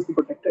miraculously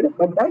protected,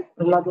 but that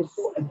Prahlad is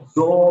so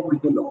absorbed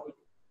with the Lord.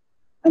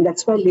 And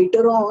that's why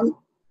later on,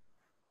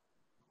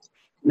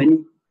 when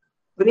he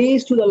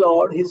prays to the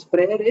Lord, his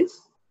prayer is,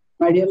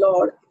 my dear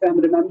Lord, if I'm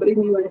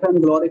remembering you and if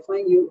I'm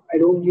glorifying you, I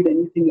don't need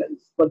anything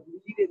else. But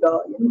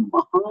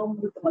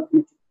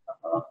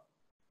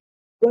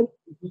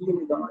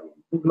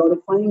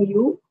glorifying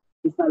you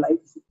is my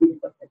life's supreme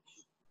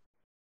perfection.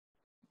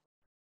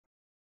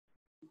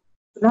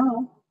 So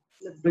now,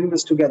 let's bring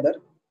this together.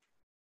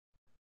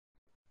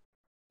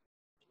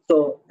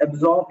 So,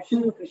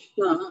 absorption in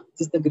Krishna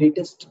is the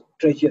greatest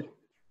treasure.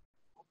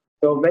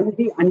 So, when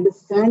we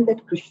understand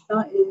that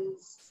Krishna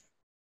is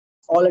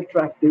all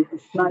attractive,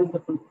 Krishna is the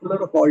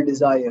fulfiller of all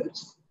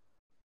desires,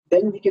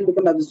 then we can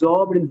become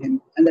absorbed in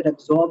him. And that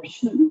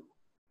absorption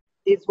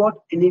is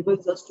what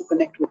enables us to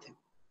connect with him.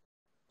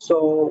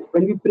 So,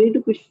 when we pray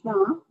to Krishna,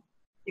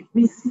 if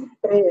we see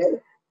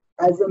prayer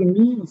as a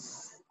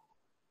means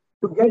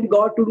to get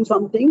God to do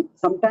something,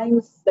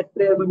 sometimes that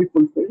prayer will be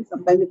fulfilled,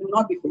 sometimes it will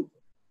not be fulfilled.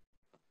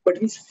 But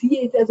we see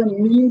it as a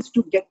means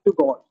to get to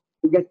God.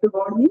 To get to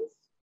God means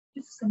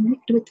just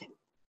connect with him.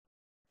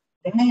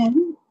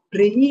 Then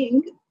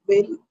praying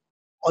will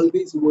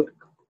always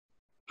work.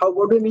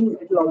 What do I mean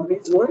it will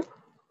always work?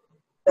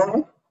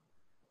 That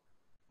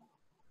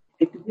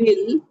it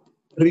will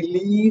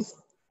release,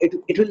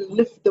 it will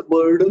lift the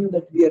burden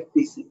that we are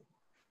facing.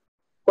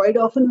 Quite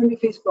often when we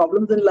face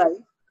problems in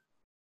life,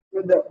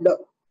 the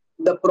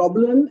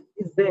problem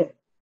is there.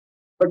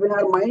 But when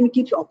our mind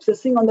keeps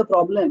obsessing on the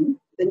problem,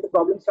 then the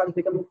problem starts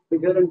becoming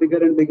bigger and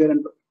bigger and bigger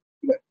and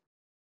bigger.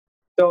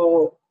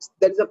 So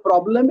there is a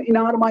problem in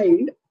our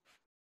mind,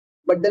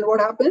 but then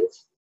what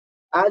happens?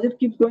 As it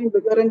keeps going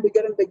bigger and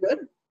bigger and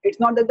bigger, it's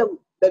not that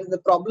there is a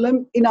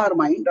problem in our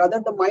mind,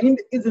 rather the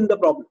mind is in the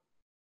problem.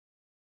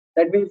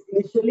 That means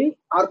initially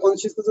our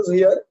consciousness is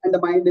here and the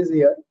mind is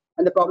here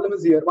and the problem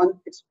is here.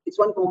 It's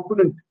one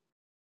component.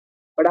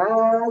 But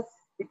as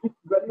it keeps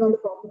dwelling on the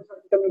problem,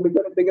 starts becoming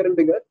bigger and bigger and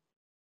bigger,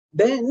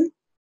 then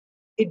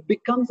it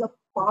becomes a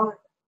part.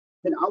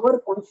 Then our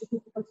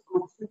consciousness becomes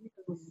constantly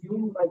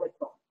consumed by that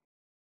problem.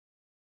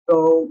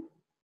 So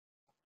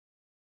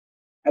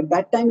at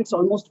that time, it's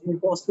almost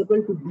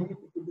impossible to deal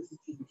with the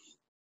situation.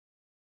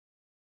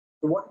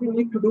 So what we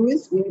need to do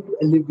is we need to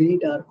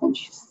elevate our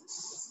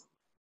consciousness.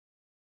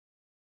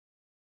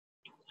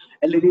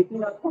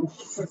 Elevating our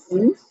consciousness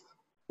means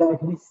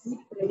that we see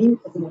praying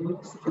as a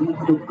means to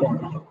connect with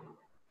God.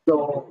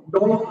 So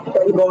don't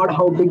tell God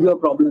how big your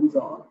problems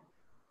are.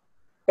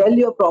 Tell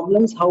your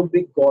problems how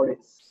big God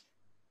is.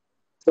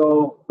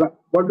 So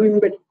what do you mean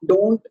by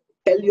don't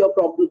tell your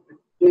problems?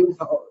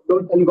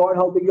 Don't tell God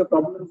how big your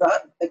problems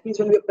are. That means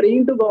when we are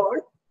praying to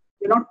God,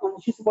 we're not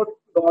conscious about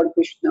God,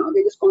 Krishna.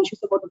 We're just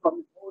conscious about the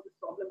problem. Oh, this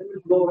problem, when will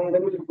it go away?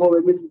 When will it go away?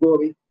 When will it go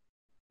away?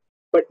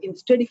 But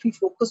instead, if we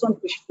focus on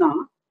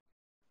Krishna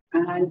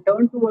and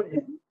turn toward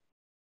him,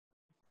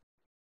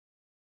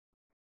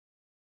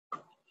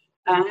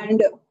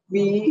 and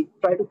we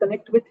try to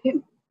connect with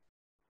him,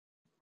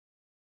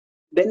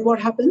 then what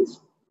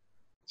happens?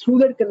 Through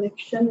that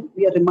connection,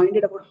 we are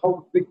reminded about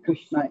how big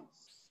Krishna is.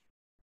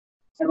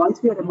 And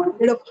once we are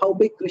reminded of how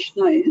big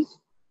Krishna is,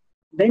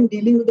 then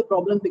dealing with the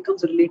problem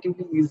becomes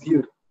relatively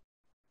easier.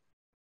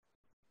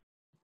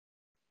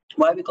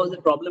 Why? Because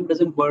the problem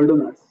doesn't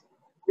burden us.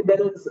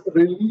 There is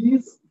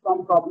release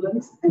from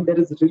problems and there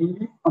is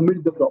relief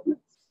amid the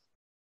problems.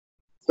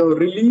 So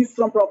release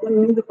from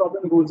problem means the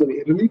problem goes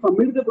away. Relief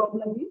amid the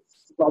problem means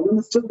the problem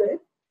is still there,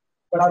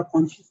 but our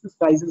consciousness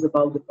rises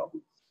above the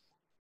problem.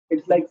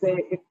 It's like,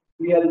 say, if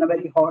we are in a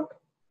very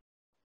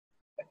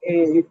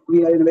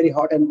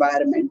hot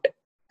environment,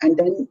 and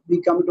then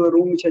we come to a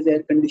room which has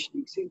air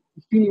conditioning. See,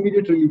 we feel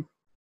immediate relief.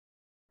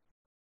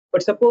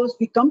 But suppose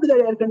we come to the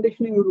air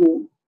conditioning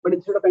room, but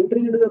instead of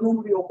entering into the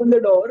room, we open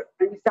the door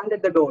and we stand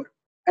at the door.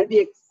 And we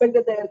expect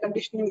that the air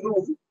conditioned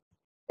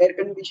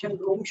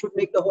room should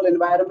make the whole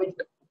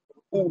environment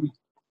cool.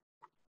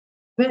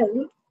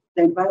 Well,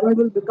 the environment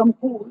will become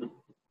cool,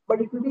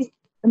 but it will be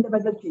when the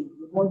weather changes.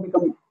 It won't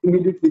become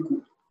immediately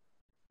cool.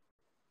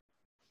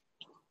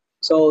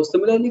 So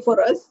similarly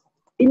for us,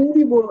 in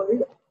the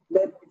world,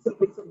 it's a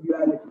place of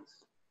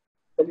dualities.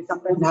 There is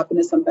sometimes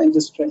happiness, sometimes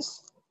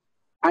distress.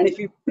 And if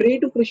we pray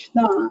to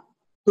Krishna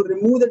to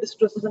remove the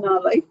distresses in our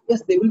life,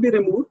 yes, they will be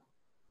removed,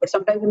 but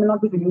sometimes they may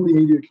not be removed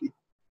immediately.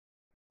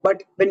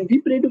 But when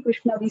we pray to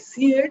Krishna, we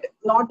see it,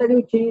 not that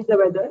we change the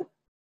weather,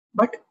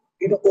 but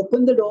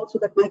open the door so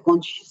that my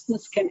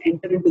consciousness can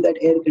enter into that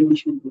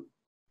air-conditioned room.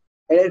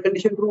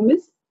 Air-conditioned room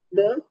is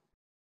the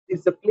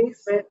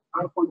place where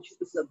our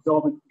consciousness is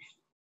absorbed in Krishna.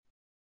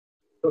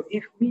 So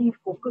if we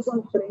focus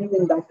on praying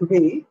in that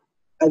way,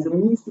 as a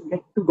means to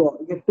get to God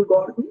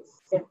means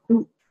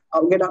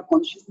get our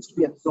consciousness to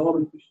be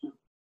absorbed in Krishna.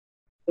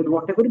 So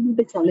whatever be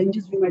the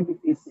challenges we might be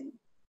facing,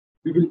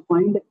 we will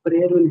find that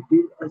prayer will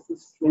give us the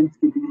strength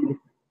to deal with it.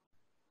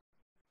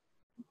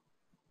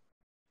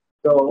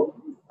 So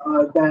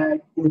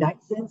that in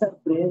that sense, our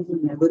prayers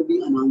will never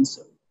be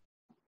unanswered.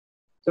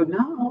 So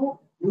now,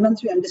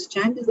 once we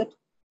understand is that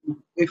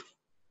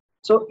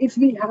if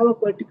we have a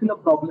particular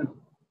problem,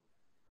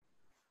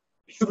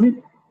 should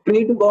we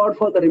pray to God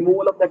for the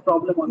removal of that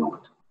problem or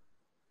not?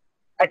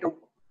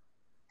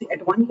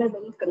 At one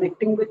level,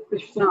 connecting with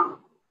Krishna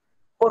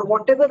for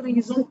whatever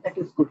reason, that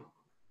is good.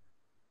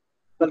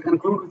 We'll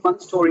conclude with one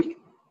story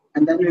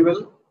and then we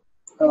will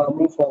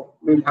move forward.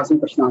 We will have some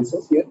question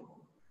answers here.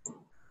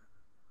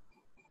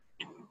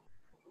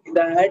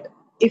 That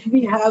if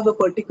we have a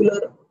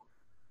particular,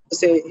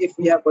 say, if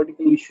we have a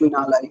particular issue in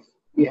our life,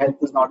 the health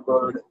is not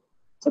good,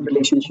 some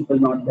relationship is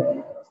not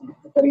there,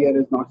 the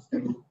career is not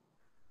steady.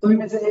 So we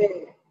may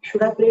say,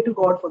 should I pray to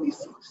God for these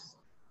things?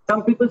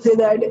 Some people say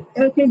that,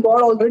 okay,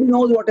 God already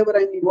knows whatever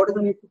I need. What is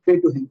the need to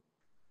pray to Him?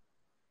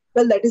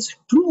 Well, that is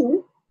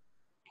true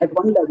at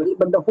one level,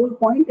 but the whole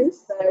point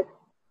is that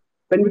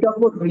when we talk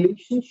about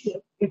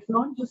relationship, it's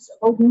not just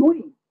about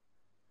knowing.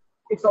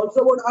 It's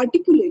also about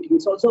articulating.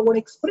 It's also about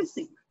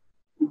expressing.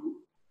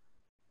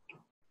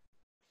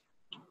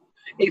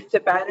 If the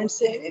parents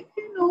say,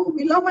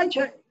 we love my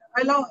child.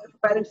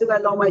 Parents say, I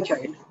love my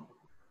child.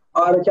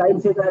 Or a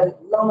child says, I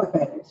love my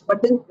parents.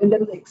 But then when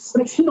there is an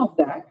expression of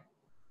that,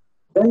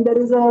 then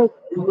there is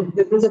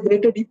a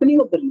greater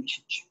deepening of the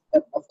relationship.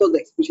 Of course, the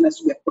expression has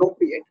to be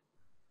appropriate.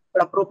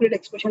 But appropriate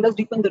expression does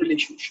deepen the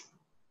relationship.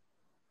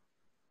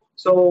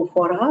 So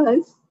for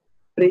us,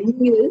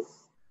 praying is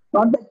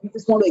not that we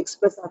just want to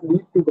express our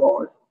need to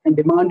God and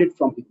demand it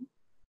from Him.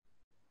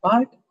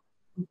 But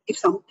if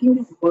something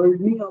is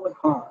burdening our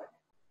heart,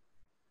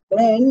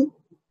 then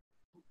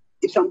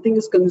if something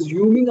is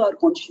consuming our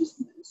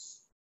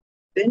consciousness,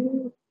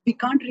 then we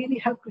can't really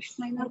have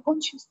Krishna in our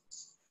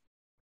consciousness.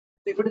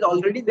 If it is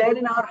already there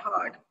in our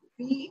heart,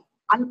 we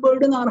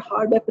unburden our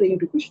heart by praying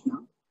to Krishna.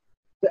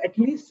 So at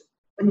least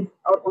when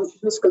our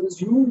consciousness is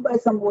consumed by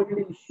some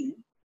worldly issue,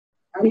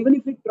 and even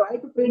if we try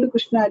to pray to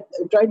Krishna,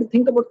 try to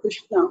think about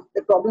Krishna,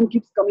 the problem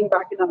keeps coming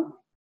back in our mind.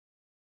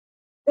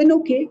 Then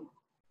okay,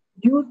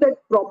 use that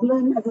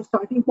problem as a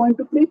starting point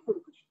to pray for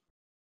Krishna.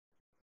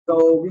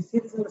 So we see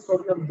this in the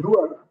story of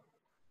Dhruva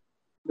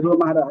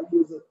Maharaj. He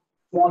was a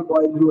small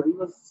boy, Dhruva. He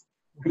was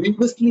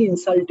grievously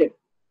insulted.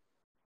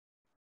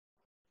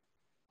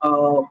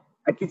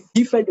 At least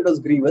he felt it was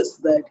grievous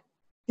that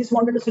he just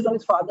wanted to sit on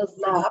his father's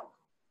lap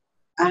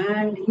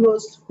and he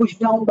was pushed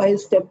down by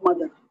his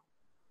stepmother.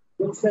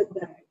 Who said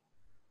that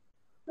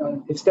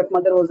his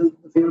stepmother was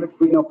the favorite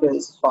queen of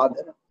his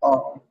father.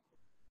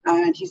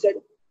 And he said,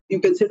 you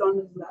can sit on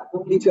his lap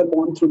only if you are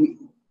born through me.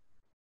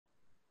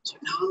 So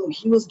now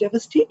he was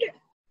devastated.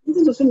 This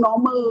is just a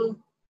normal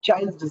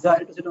child's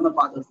desire to sit on a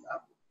father's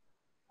lap.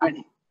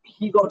 And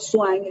he got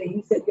so angry,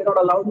 he said, you're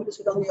not allowed me to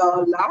sit on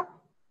your lap.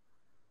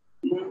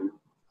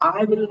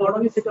 I will not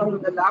only sit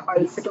on the lap, I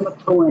will sit on the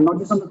throne, and not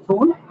just on the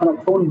throne, on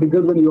a throne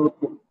bigger than your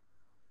throne.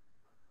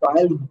 So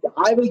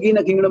I will gain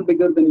a kingdom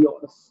bigger than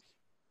yours.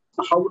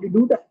 So how would he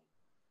do that?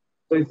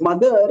 So his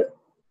mother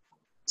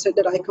said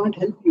that I can't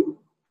help you.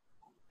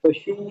 So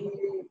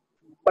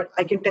but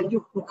I can tell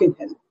you who can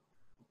help.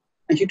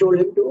 And she told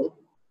him to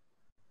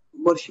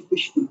worship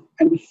Vishnu,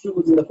 and Vishnu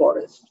was in the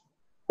forest.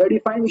 Where do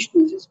you find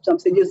Vishnu? Some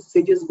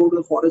sages go to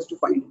the forest to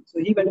find him. So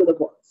he went to the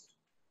forest.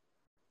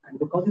 And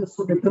because he was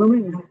so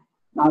determined,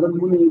 Narad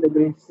Muni, the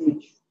great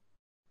sage,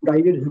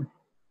 guided him.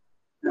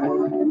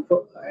 And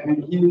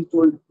he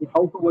told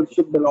how to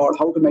worship the Lord,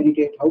 how to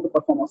meditate, how to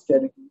perform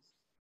austerities.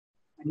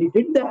 And he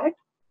did that,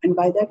 and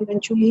by that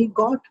eventually he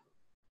got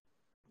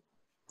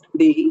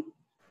the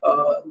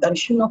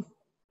darshan of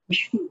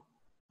Vishnu.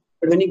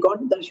 But when he got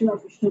the darshan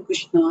of Vishnu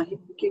Krishna, he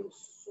became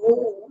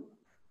so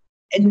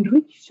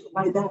enriched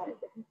by that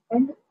he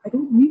felt, I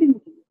don't need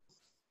anything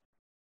else.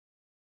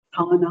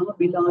 Thana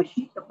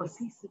bilashi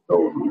tapasi sito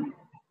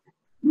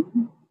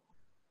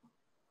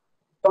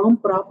tam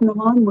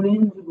prapnavan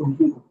munendra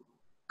bhujam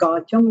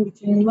kacham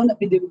vichinvan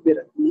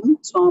apidivyaratnam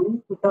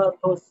swami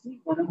putathosri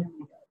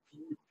varam.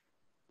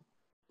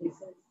 He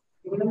says,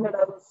 even that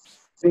I was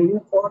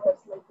praying for,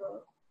 that's like a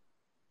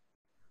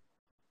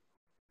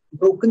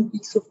broken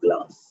piece of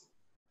glass.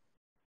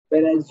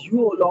 Whereas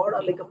you, O Lord,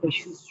 are like a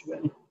precious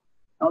jewel.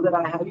 Now that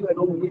I have you, I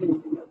don't need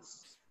anything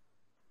else.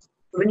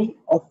 So when he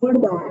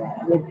offered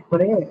that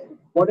prayer,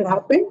 what had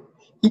happened?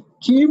 He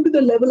came to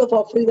the level of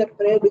offering that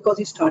prayer because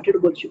he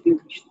started worshipping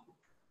Krishna.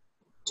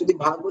 So the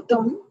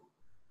Bhagavatam,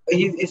 when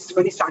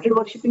he started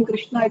worshipping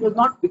Krishna, it was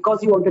not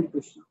because he wanted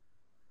Krishna.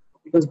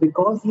 It was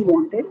because he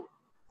wanted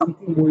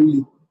something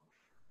worldly.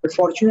 But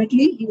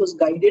fortunately, he was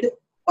guided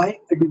by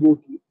a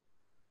devotee.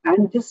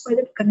 And just by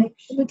that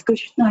connection with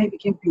Krishna, he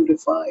became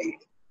purified.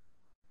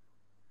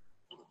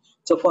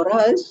 So for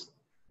us,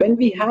 when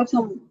we have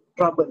some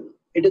trouble,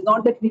 it is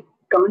not that we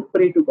can't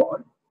pray to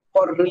God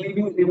for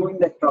removing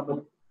that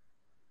trouble.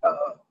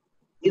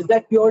 Is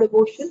that pure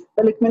devotion?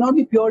 Well, it may not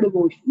be pure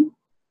devotion,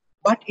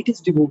 but it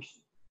is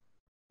devotion.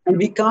 And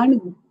we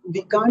can't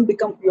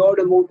become pure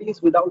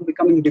devotees without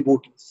becoming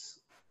devotees.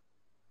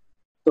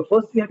 So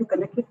first we have to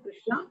connect with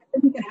Krishna, and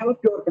then we can have a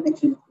pure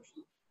connection with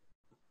Krishna.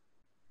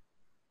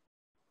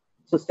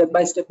 So step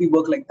by step we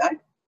work like that.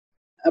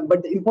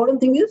 But the important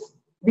thing is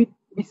we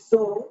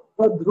saw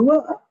for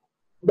Dhruva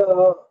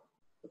the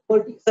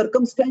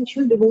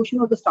circumstantial devotion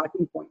was the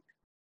starting point.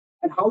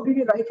 And how did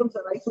he rise from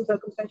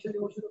circumstantial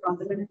devotion to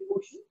transcendental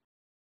devotion?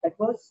 That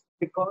was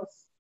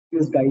because he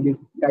was guided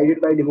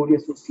by devotee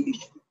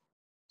association.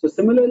 So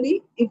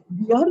similarly, if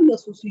we are in the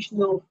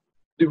association of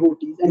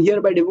devotees, and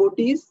here by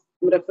devotees,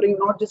 I'm referring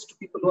not just to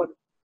people who are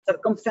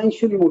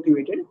circumstantially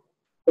motivated,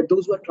 but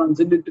those who are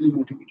transcendentally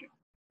motivated.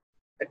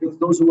 That means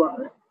those who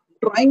are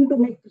trying to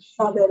make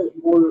Krishna their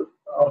goal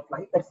of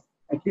life. That's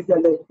at least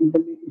their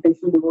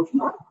intentional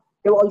devotion.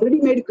 They've already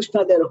made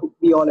Krishna their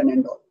be all and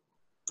end all.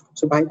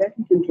 So by that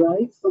we can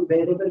rise from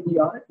wherever we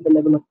are to the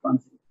level of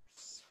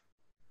transcendence.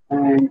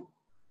 And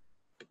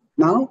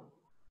now,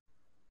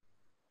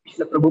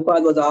 Srila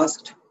Prabhupada was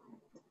asked,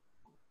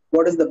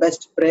 what is the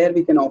best prayer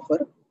we can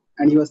offer?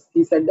 And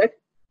he said that,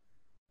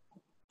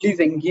 please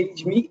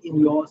engage me in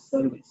your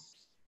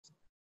service.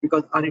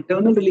 Because our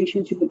eternal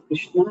relationship with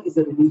Krishna is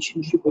a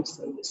relationship of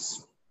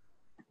service.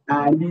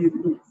 And we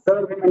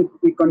serve him and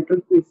we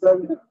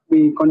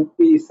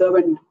serve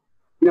and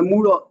in a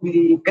mood of,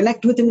 we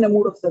connect with him in a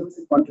mood of service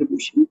and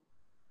contribution.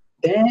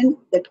 Then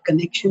that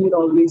connection will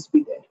always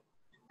be there.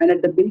 And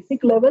at the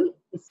basic level,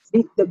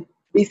 the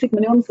basic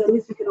minimum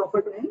service we can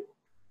offer to him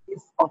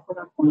is offer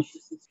our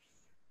consciousness.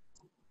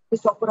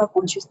 Just offer our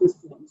consciousness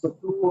to him. So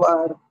through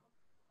our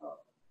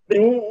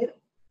prayer,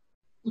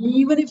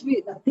 even if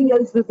nothing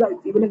else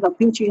results, even if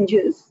nothing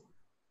changes,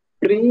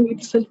 praying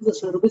itself is a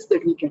service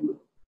that we can do.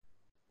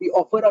 We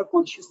offer our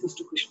consciousness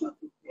to Krishna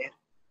through prayer.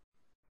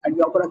 And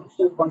we offer our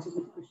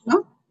consciousness to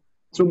Krishna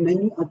through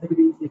many other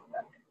ways like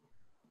that.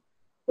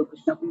 So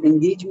Krishna, please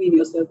engage me in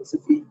your service.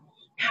 If we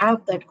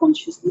have that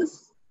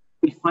consciousness,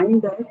 we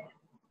find that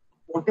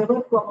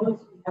whatever problems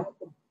we have,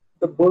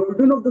 the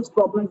burden of those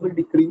problems will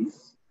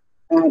decrease.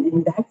 And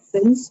in that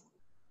sense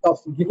of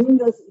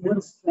giving us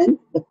inner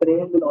strength, the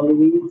prayer will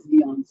always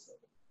be answered.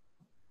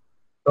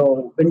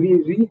 So when we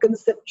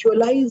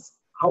reconceptualize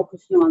how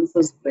Krishna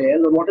answers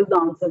prayers, or what is the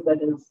answer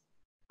that is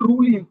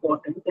truly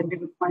important, then we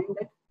will find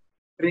that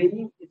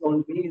praying is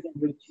always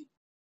enriching,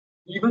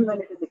 even when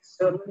it is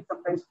externally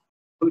sometimes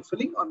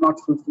fulfilling or not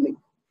fulfilling.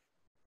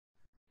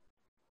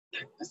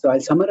 So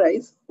I'll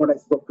summarize what I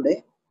spoke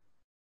today,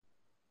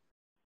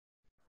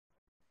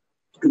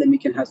 and then we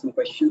can have some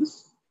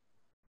questions.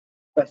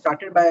 So I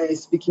started by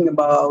speaking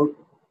about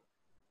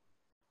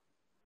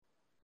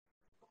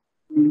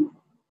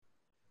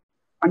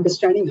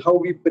understanding how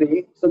we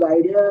pray. So the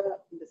idea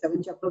in the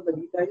 7th chapter of the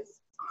Gita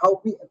is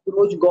how we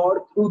approach God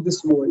through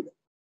this world.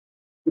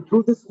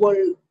 Through this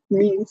world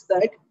means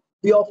that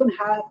we often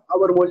have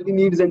our worldly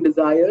needs and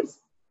desires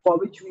for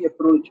which we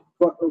approach,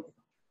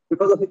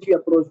 because of which we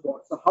approach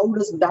God. So how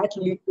does that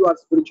lead to our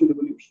spiritual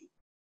evolution?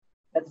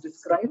 That's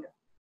described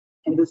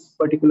in this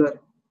particular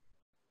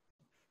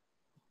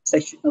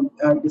section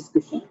of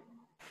discussion.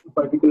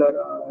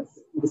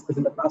 Discuss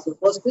in the class. So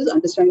first is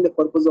understanding the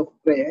purpose of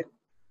prayer.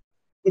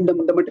 In the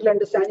material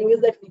understanding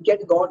is that we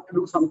get God to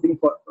do something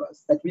for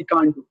us that we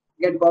can't do.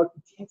 We get God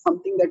to change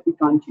something that we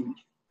can't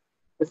change.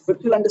 The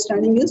spiritual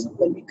understanding is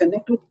when we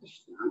connect with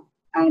Krishna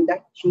and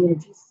that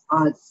changes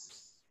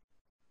us.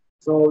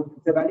 So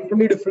it's a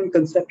radically different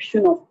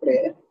conception of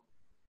prayer.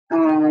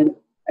 And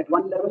at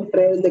one level,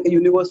 prayer is like a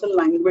universal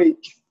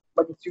language,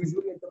 but it's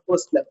usually at the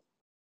first level.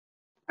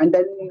 And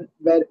then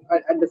where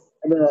at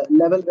the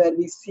level where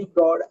we seek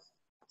God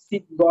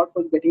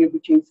for getting him to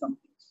change something.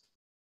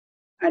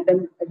 And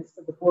then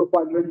the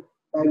 4-quadrant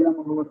diagram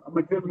of our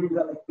material needs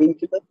are like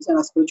painkillers and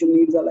our spiritual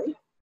needs are like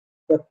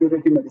the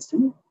purity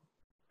medicine.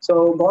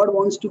 So God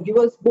wants to give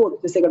us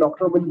both, just like a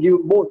doctor will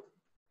give both.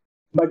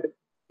 But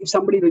if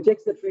somebody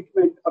rejects the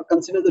treatment or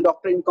considers the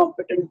doctor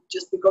incompetent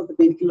just because the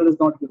painkiller is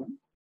not given,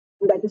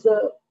 that is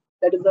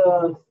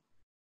a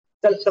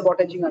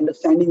self-sabotaging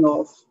understanding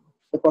of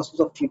the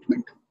process of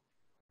treatment.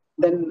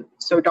 Then,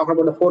 so we talk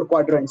about the 4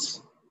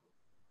 quadrants.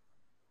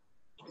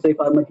 So if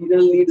our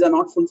material needs are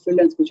not fulfilled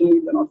and spiritual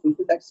needs are not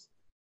fulfilled, that's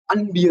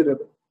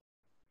unbearable.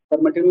 Our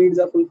material needs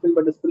are fulfilled,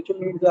 but the spiritual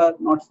needs are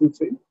not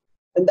fulfilled,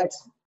 and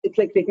it's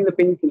like taking the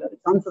painkiller.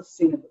 It's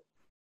unsustainable.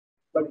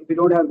 But if you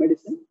don't have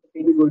medicine, the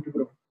pain is going to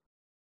grow.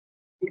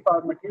 If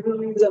our material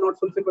needs are not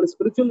fulfilled, but the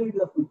spiritual needs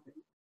are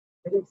fulfilled,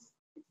 then it's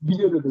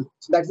bearable.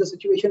 So that's the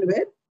situation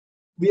where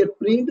we are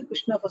praying to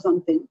Krishna for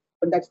something,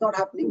 but that's not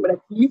happening. But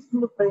at least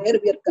through the prayer,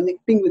 we are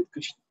connecting with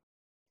Krishna,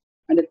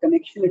 and the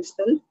connection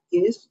itself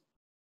is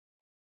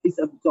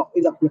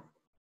uplifting,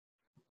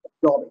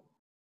 absorbing.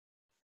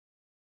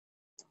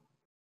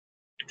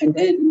 And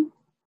then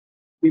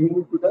we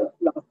move to the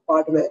last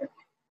part where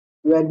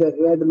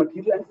the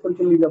material and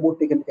spiritual needs are both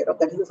taken care of.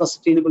 That is a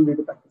sustainable way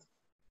to practice.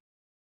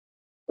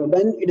 So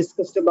then it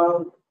discussed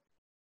about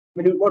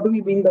what do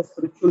we mean by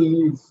spiritual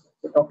needs.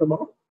 We talked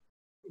about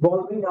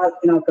evolving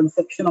in our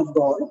conception of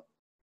God.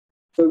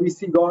 So we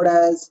see God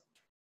as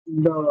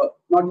not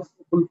just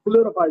the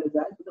fulfiller of our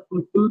desires, but the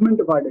fulfillment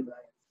of our desires.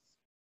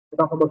 We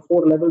talk about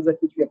 4 levels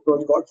at which we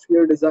approach God: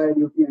 fear, desire,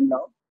 duty, and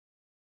love.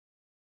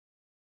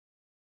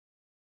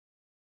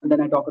 And then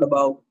I talked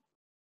about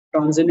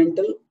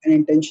transcendental and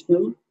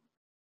intentional.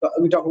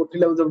 We talk about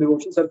 3 levels of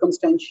devotion: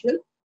 circumstantial,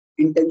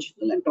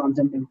 intentional, and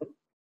transcendental.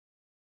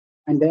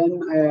 And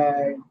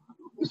then,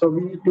 so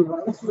we need to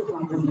rise to the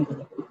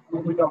transcendental.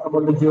 Then we talk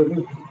about the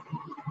journey.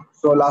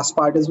 So last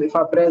part is, if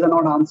our prayers are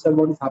not answered,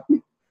 what is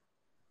happening?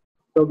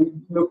 So we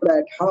looked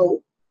at how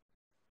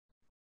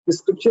the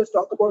scriptures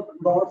talk about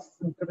God's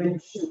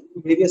intervention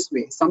in various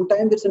ways.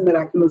 Sometimes it's in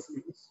miraculous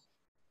ways,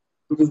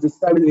 which is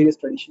described in various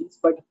traditions,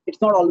 but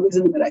it's not always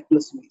in the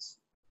miraculous ways.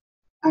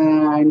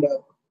 And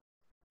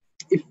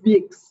if we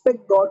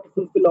expect God to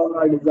fulfill all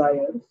our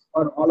desires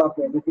or all our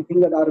prayers, if we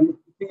think that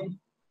if we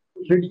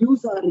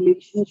reduce our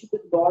relationship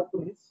with God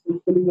to His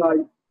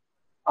fulfilling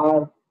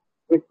our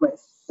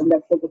requests, and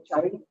that's like a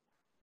child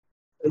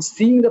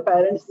seeing the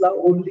parents' love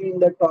only in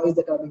the toys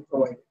that are being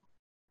provided.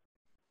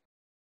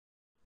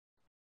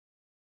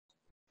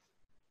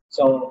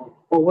 So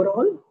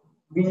overall,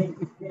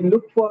 if we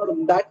look for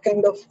that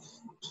kind of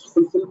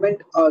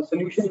fulfillment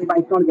solution, we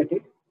might not get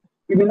it.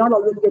 We may not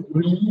always get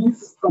relief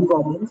from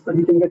problems, but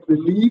we can get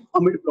relief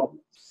amid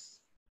problems.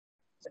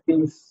 That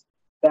means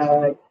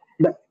that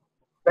the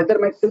weather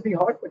might still be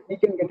hot, but we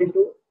can get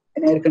into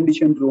an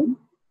air-conditioned room.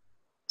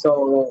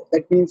 So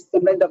that means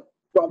sometimes the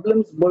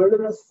problems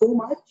burden us so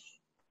much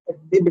that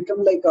they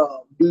become like a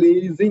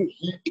blazing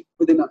heat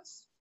within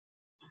us.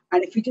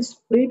 And if we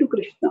just pray to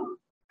Krishna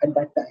at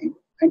that time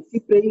and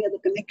keep praying as a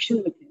connection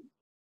with Him,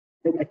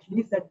 then at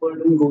least that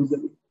burden goes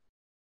away.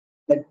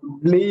 That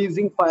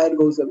blazing fire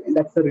goes away, and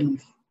that's the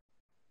relief.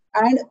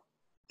 And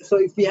so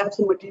if we have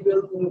some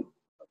material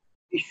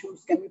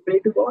issues, can we pray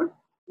to God?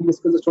 We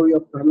discuss the story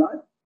of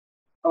Prahlad,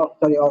 of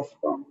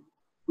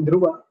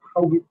Dhruva,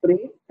 how he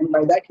prayed, and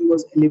by that he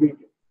was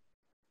elevated.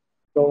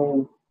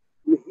 So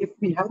if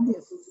we have the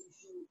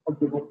association of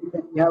devotee,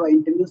 and we have our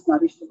intelligence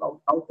nourished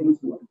about how things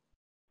work,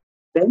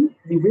 then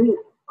we will,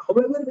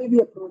 however way we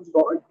approach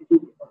God, it will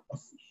be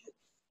auspicious.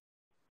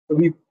 So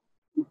we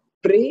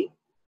pray,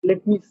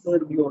 let me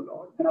serve you, O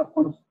Lord, and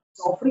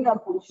offering our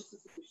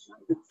consciousness to Krishna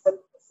is itself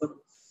a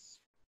service.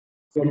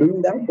 So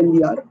doing that, then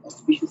we are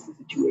auspiciously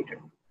situated.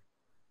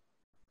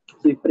 So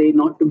we pray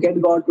not to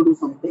get God to do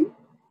something,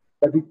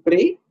 but we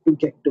pray to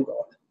get to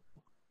God.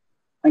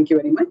 Thank you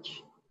very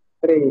much.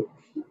 Pray.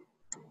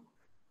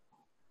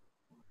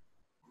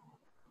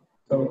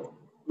 So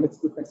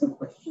let's look at some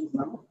questions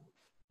now.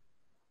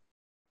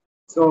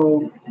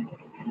 So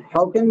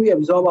how can we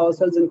absorb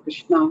ourselves in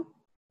Krishna?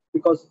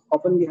 Because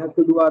often we have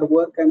to do our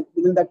work, and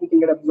within that we can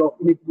get absorbed.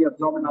 We need to be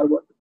absorbed in our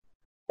work.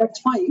 That's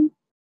fine.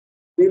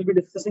 We will be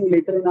discussing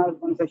later in our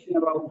session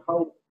about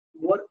how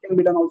work can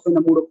be done also in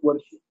a mood of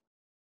worship.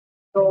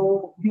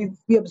 So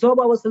we absorb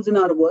ourselves in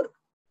our work,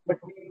 but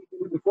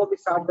before we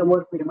start the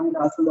work, we remind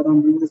ourselves that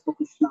I'm doing this for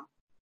Krishna.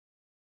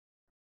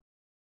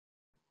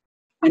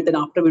 And then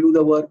after we do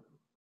the work,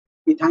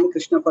 we thank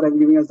Krishna for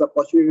giving us the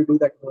opportunity to do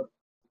that work.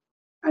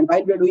 And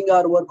while we are doing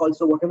our work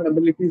also, whatever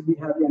abilities we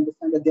have, we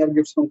understand that they are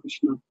gifts from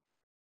Krishna.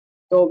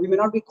 So we may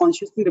not be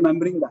consciously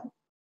remembering that.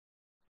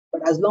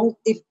 But as long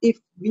if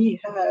we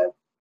have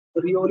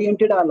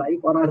reoriented our life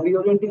or are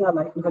reorienting our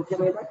life in such a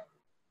way that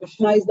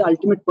Krishna is the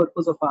ultimate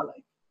purpose of our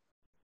life.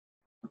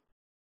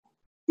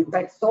 If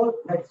that's all,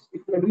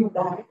 if we are doing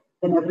that,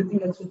 then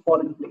everything else will fall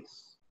in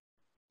place.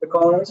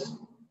 Because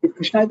if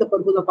Krishna is the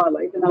purpose of our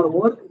life, then our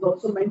work is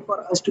also meant for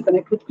us to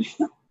connect with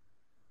Krishna.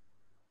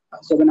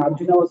 So when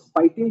Arjuna was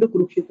fighting the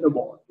Kurukshetra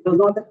war, it was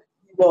not that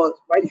he was,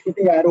 while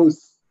shooting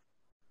arrows,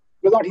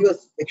 it was not he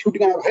was like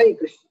shooting arrows, Hare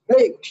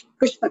Krishna,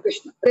 Krishna,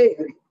 Krishna, Hare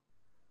Hare.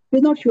 He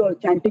was not sure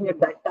chanting at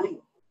that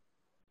time.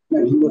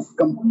 And he was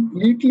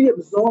completely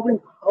absorbed in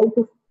how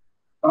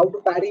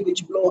to parry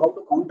which blow, how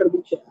to counter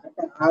which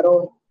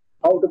arrow,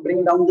 how to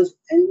bring down this,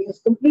 and he was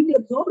completely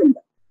absorbed in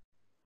that.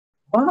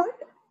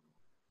 But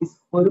his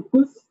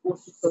purpose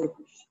was to serve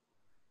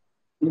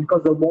Krishna.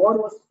 Because the war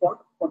was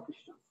fought for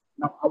Krishna.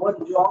 Now our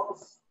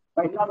jobs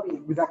might not be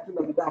exactly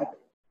like that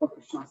for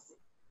Krishna's sake.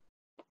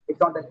 It's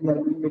not that we are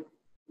doing it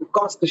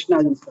because Krishna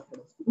has instructed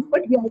us to do,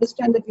 but we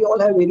understand that we all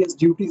have various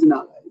duties in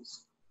our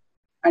lives.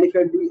 And if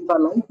our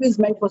life is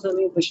meant for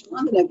serving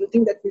Krishna, then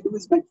everything that we do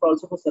is meant for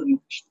also for serving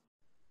Krishna.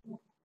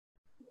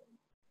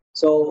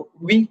 So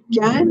we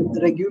can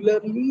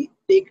regularly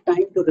take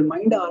time to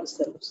remind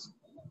ourselves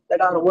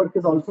that our work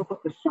is also for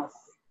Krishna's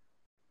sake.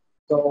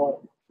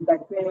 So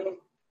that way,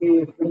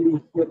 if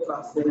we hear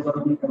classes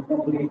or we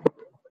contemplate,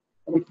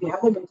 and if we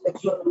have an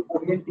intellectual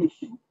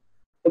orientation,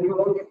 then we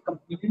won't get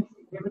completely,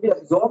 we will be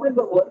absorbed in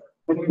the work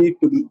when we need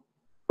to be,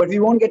 but we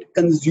won't get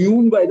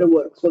consumed by the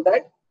work. So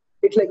that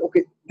it's like,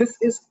 okay, this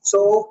is,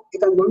 so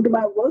if I'm going to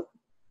my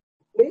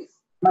workplace,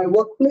 my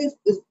workplace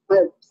is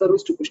my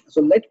service to Krishna.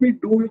 So let me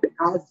do it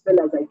as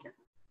well as I can.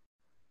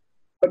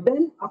 But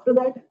then after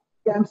that,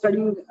 okay, I'm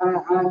studying,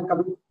 I'm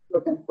coming to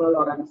a temple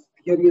or I'm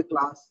hearing a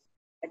class.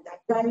 At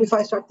that time, if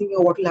I start thinking,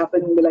 oh, what will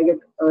happen? Will I get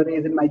a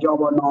raise in my job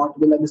or not?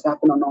 Will this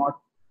happen or not?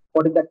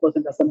 What if that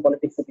person does some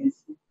politics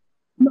against me?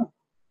 No.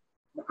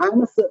 I'm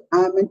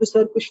meant to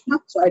serve Krishna.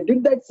 So I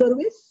did that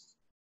service.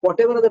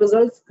 Whatever are the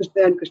results,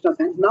 Krishna and Krishna's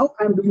hands. Now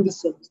I'm doing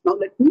this service. Now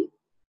let me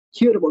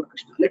hear about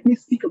Krishna. Let me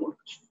speak about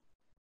Krishna.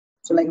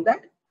 So like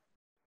that,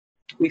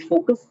 we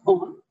focus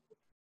on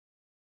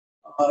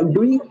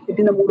doing it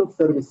in a mood of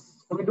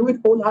service. So we do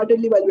it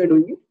wholeheartedly while we are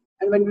doing it,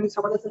 and when we do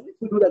some other service,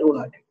 we do that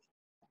wholeheartedly.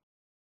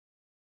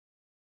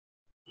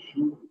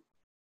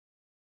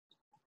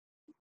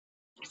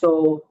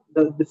 So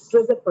the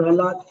distress that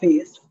Prahlad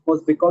faced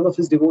was because of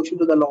his devotion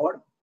to the Lord.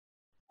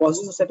 Was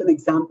this a certain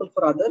example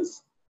for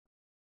others?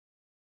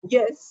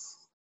 Yes.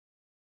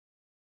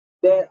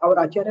 Our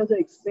acharyas have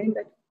explained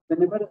that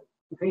whenever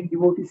great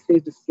devotees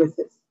face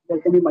distresses, there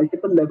can be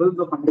multiple levels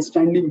of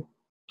understanding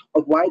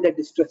of why that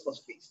distress was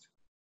faced.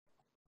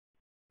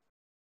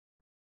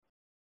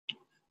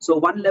 So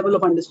one level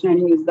of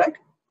understanding is that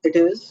it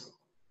is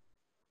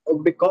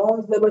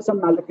because there were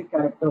some malefic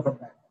characters of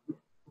that.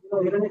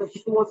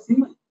 Hiranyakashipu was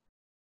human.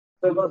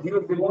 So he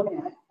was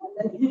demoniac, and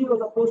then he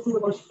was opposed to the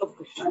worship of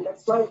Krishna, and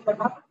that's why that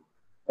happened.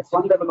 That's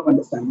one level of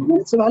understanding,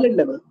 and it's a valid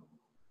level.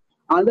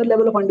 Another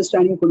level of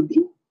understanding could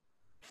be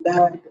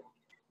that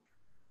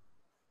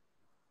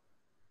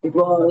it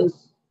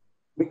was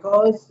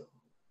because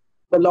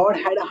the Lord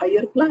had a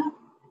higher plan.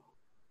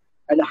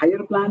 And the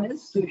higher plan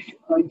is,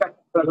 in fact,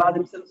 Prahlad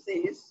himself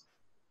says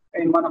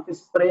in one of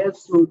his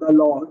prayers to the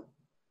Lord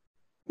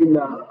in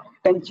the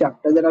 10th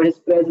chapter, there are his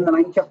prayers in the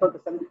 9th chapter of the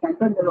 7th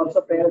canto, and there is also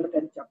a prayer in the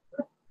 10th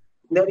chapter.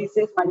 There he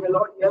says, "My dear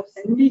Lord, you have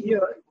sent me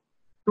here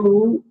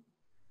to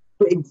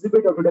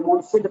exhibit or to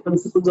demonstrate the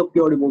principles of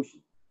pure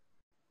devotion."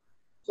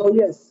 So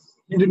yes,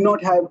 he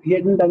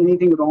hadn't done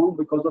anything wrong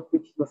because of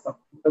which he was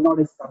suffering. It was not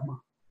his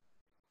karma.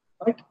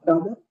 But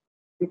rather,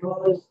 it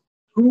was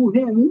through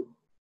him,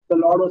 the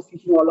Lord was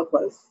teaching all of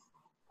us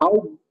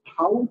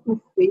how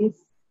to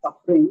face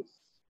sufferings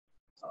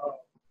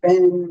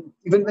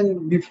even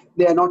when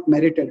they are not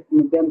merited. I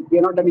mean, we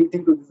are not done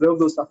anything to deserve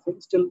those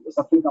sufferings. Still, the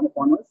suffering come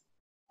upon us.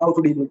 How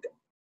to deal with them.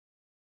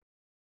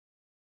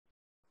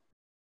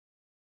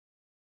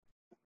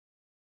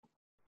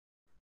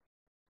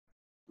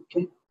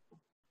 Okay.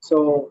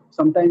 So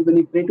sometimes when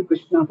we pray to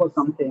Krishna for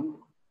something,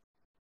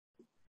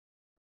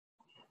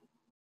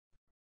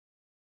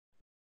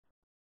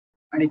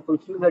 and it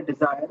fulfills that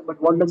desire, but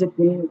what does it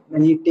mean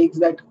when he takes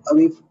that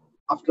away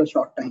after a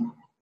short time?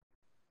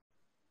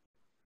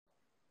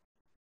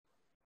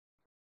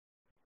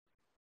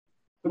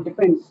 It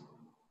depends.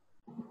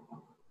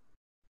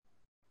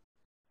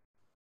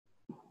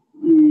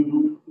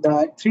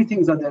 The three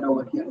things are there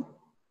over here.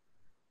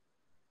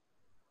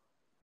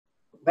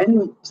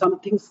 When some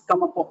things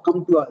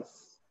come to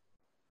us,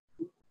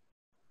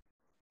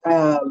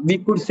 we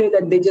could say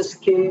that they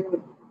just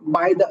came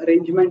by the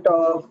arrangement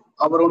of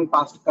our own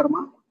past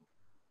karma.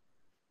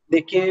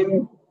 They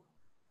came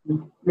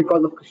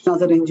because of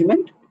Krishna's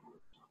arrangement,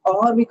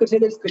 or we could say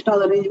that it's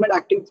Krishna's arrangement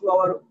acting through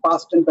our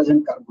past and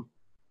present karma.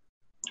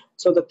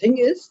 So the thing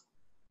is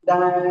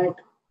that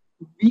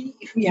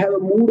if we have a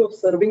mood of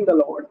serving the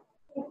Lord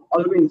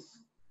always,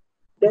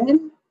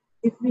 then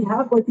if we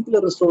have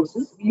particular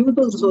resources, we use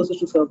those resources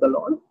to serve the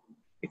Lord.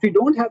 If we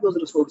don't have those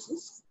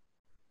resources,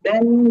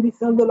 then we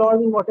serve the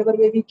Lord in whatever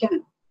way we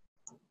can.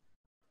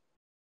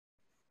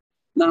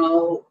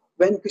 Now,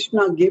 when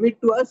Krishna gave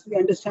it to us, we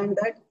understand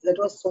that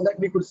was so that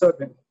we could serve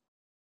him.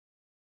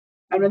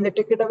 And when they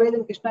take it away,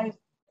 then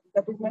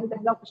that meant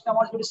that now Krishna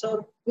wants me to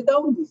serve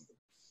without these things.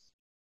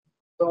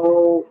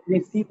 So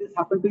we see this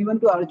happen even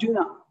to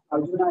Arjuna.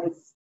 Arjuna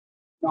is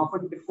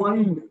often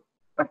defined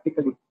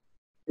practically.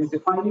 He's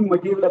defining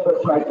material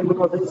attraction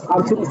because his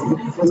archery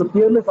was a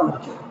fearless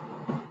archer.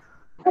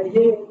 And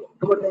he,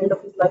 toward the end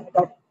of his life,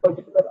 that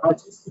particular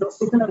archery was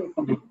taken away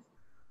from him.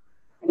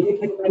 And he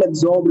became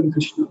absorbed in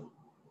Krishna.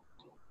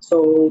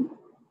 So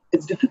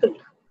it's difficult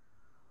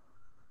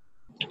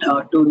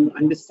to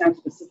understand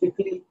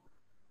specifically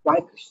why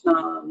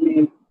Krishna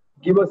may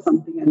give us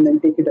something and then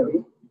take it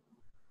away.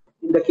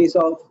 In the case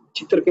of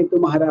Chitraketu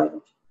Maharaj,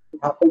 it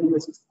happened in the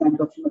 6th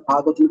canto of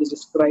Bhagavad-Gītā. It is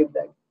described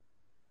that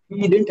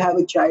he didn't have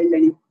a child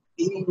and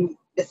he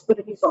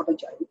desperately sought a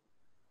child.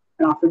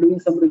 And after doing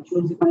some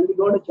rituals, he finally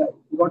got a child.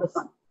 He got a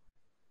son.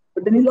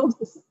 But then he lost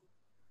the son.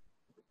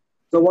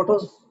 So what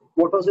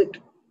was it?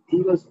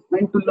 He was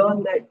meant to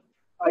learn that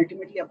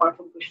ultimately, apart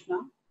from Krishna,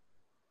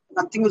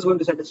 nothing is going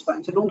to satisfy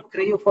him. So don't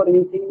crave for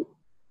anything.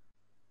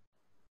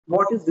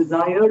 What is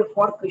desired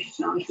for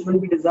Krishna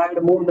shouldn't be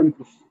desired more than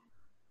Krishna.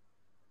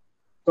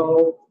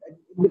 So at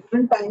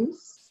different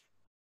times,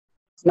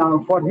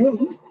 now for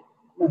him,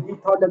 he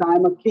thought that I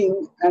am a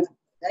king and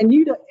I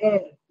need an heir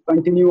to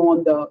continue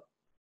on the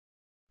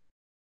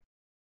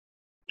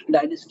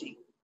dynasty.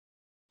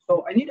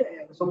 So I need an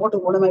heir. So what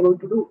am I going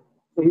to do?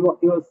 So he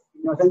was,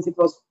 in a sense, it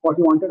was what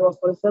he wanted was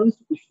for a service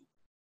to Krishna.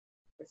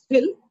 But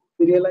still,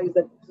 we realize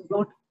that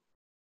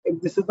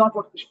if this is not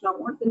what Krishna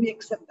wants, then we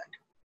accept that.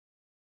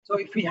 So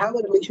if we have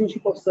a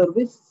relationship of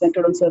service,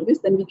 centered on service,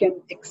 then we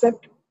can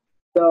accept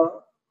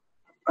the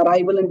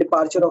arrival and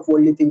departure of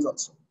worldly things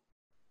also.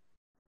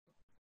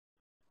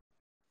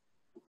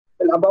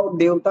 Well, about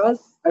Devatas,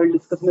 I will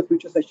discuss in the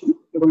future session.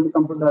 We're going to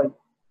come to the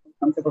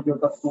concept of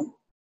Devatas soon.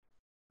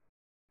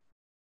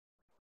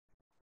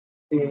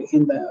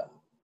 In the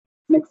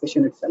next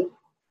session itself.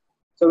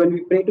 So when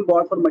we pray to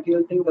God for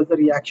material things, does the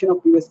reaction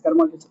of previous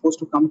karma is supposed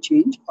to come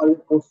change or is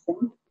it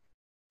postponed?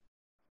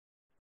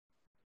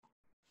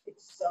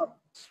 It's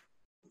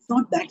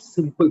not that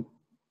simple.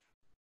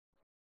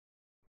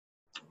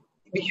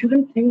 We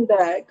shouldn't think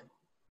that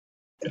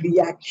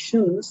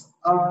reactions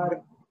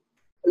are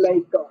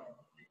like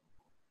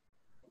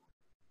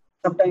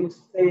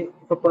sometimes say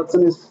if a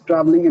person is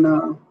traveling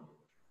on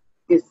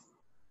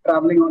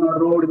a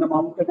road in a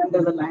mountain and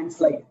there's a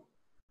landslide.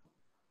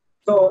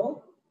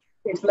 So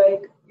it's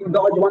like you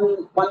dodge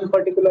one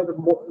particular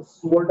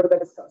boulder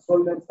that is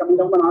coming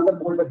down, another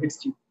boulder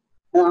hits you,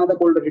 another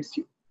boulder hits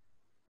you.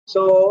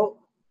 So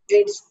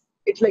it's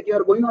like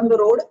you're going on the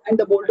road and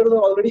the boulders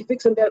are already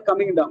fixed and they are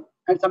coming down.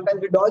 And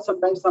sometimes we dodge,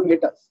 sometimes some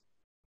hit us.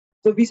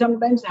 So we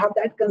sometimes have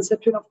that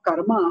conception of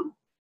karma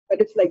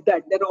that it's like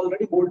that. There are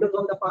already boulders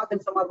on the path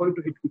and some are going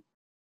to hit me.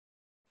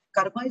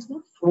 Karma is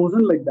not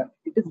frozen like that.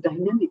 It is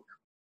dynamic.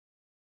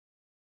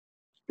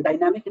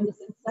 Dynamic in the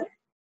sense that,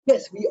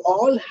 yes, we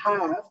all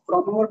have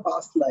from our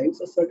past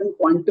lives a certain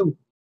quantum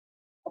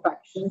of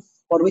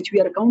actions for which we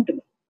are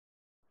accountable.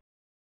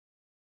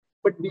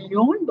 But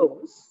beyond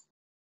those,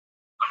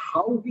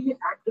 how we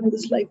act in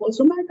this life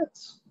also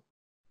matters.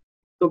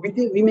 So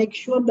we make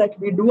sure that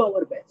we do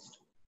our best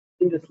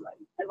in this life.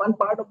 And one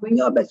part of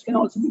doing our best can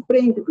also be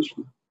praying to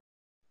Krishna.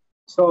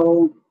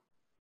 So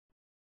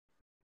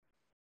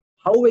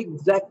how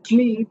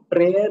exactly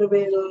prayer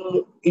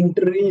will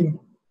intervene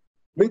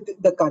with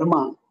the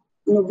karma,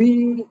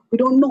 we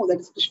don't know. That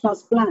is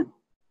Krishna's plan.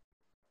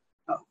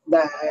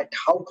 That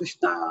how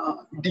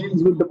Krishna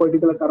deals with the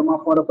particular karma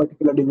for a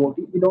particular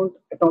devotee, we don't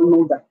at all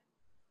know that.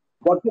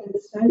 What we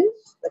understand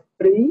is that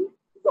praying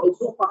is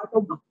also a part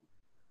of bhakti.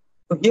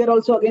 So here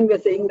also again we are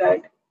saying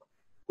that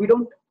we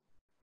don't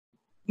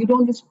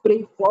just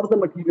pray for the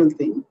material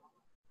thing.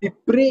 We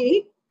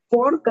pray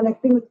for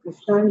connecting with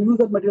Krishna and use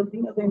that material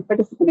thing as an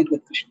impetus to connect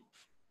with Krishna.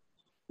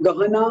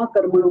 Gahana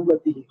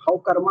karmanugati, how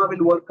karma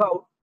will work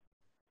out,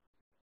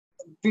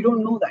 we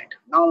don't know that.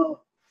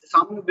 Now,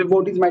 some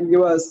devotees might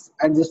give us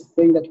and just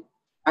saying that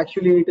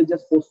actually it is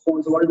just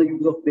postponed. So what is the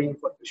use of praying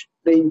for Krishna,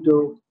 praying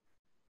to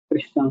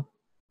Krishna?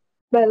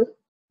 Well,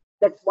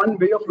 that's one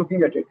way of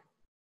looking at it.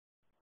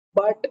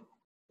 But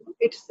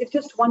it's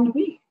just one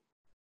way.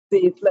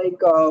 See, it's like,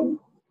 to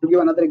give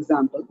another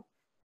example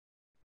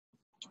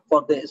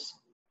for this,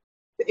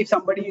 if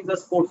somebody is a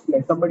sports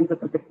player, somebody is a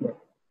cricket player.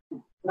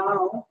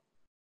 Now,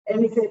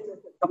 and if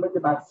somebody is a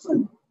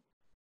batsman,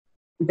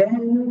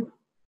 then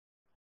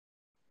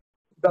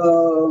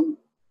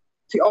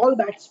all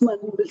batsmen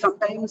will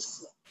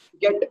sometimes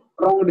get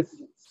wrong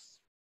decisions.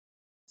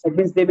 That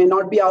means they may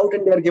not be out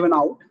and they are given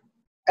out,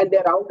 and they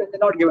are out and they're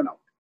not given out.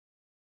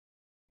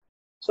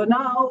 So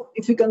now,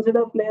 if you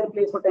consider a player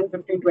plays for 10,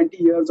 15, 20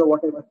 years or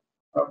whatever,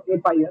 or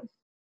 5 years,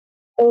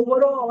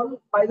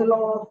 overall, by the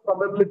law of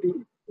probability,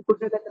 you could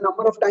say that the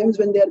number of times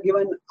when they are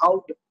given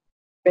out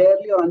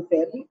fairly or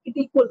unfairly, it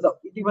equals out,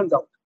 it evens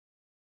out.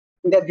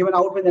 They are given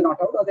out when they're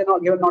not out, or they're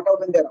not given not out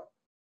when they're out.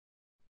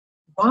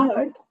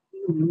 But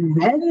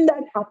when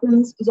that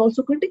happens is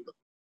also critical.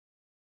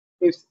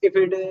 If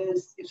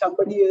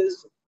somebody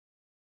is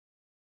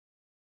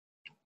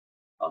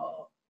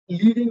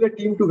leading a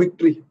team to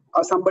victory,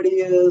 or somebody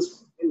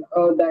is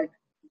that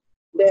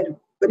their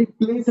very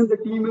place in the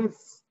team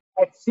is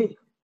at stake,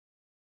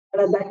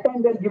 and at that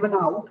time they're given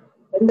out,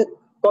 then the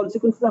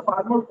consequences are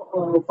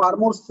far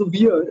more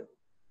severe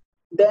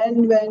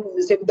than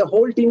when, say, the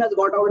whole team has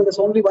got out and there's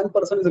only one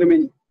person is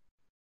remaining,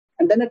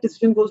 and then a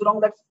decision goes wrong.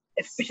 That's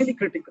especially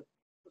critical.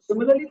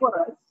 Similarly for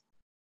us,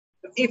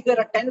 if there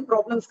are 10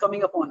 problems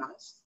coming upon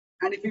us,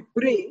 and if we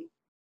pray,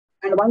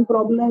 and one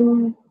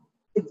problem,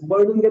 its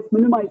burden gets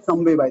minimized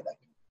some way by that.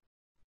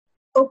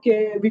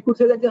 Okay, we could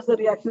say that just the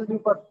reaction is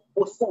being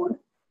postponed,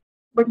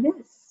 but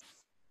yes,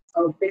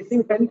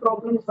 facing 10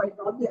 problems might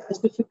not be as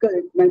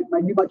difficult,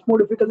 might be much more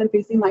difficult than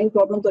facing 9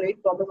 problems or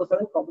 8 problems or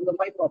 7 problems or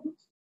 5 problems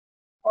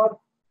or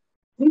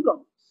 3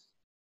 problems.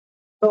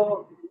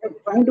 So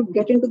trying to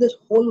get into this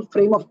whole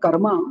frame of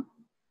karma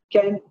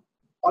can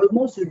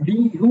almost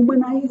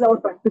dehumanize our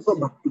practice of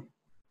bhakti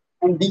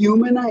and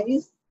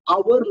dehumanize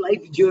our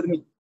life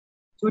journey.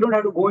 So we don't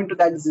have to go into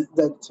that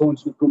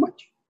zones too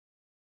much.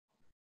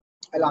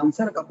 I'll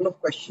answer a couple of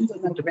questions,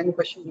 and then remaining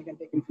questions we can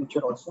take in future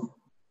also.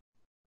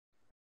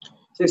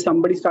 So if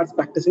somebody starts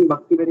practicing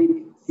bhakti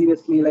very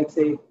seriously, like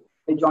say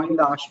they join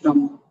the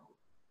ashram,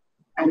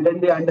 and then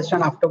they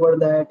understand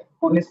afterward that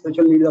only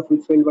spiritual needs are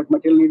fulfilled, but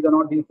material needs are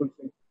not being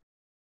fulfilled,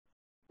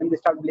 and they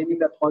start blaming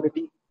the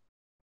authority,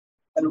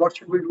 then what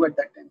should we do at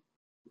that time?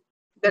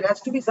 There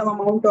has to be some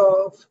amount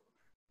of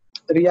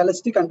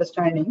realistic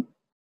understanding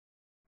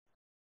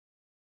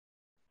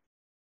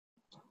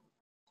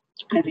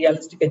and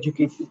realistic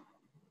education.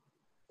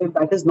 If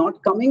that is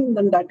not coming,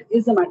 then that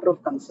is a matter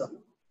of concern.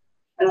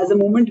 And as a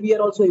movement, we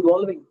are also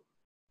evolving.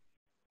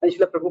 And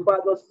Srila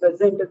Prabhupada was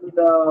present in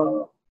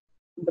the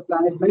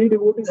planet. Many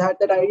devotees had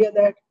that idea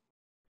that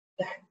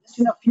just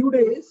in a few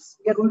days,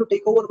 we are going to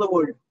take over the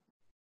world.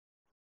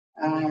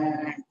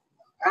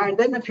 And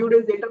then a few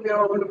days later, we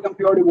are all going to become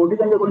pure devotees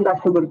and we are going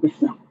back to Lord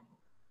Krishna.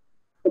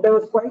 But there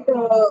was quite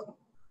a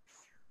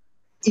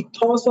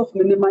ethos of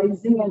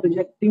minimizing and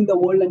rejecting the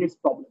world and its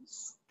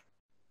problems.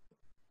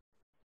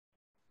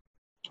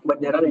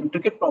 But there are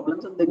intricate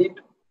problems and they need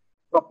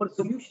proper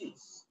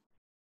solutions.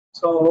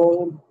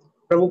 So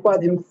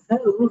Prabhupada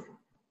himself,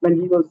 when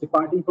he was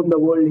departing from the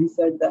world, he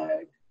said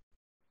that,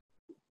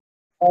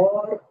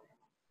 or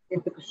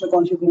if the Krishna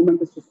conscious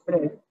movement is to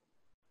spread,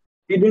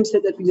 he didn't say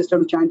that we just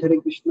have to chant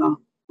Hare Krishna.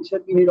 He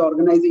said we need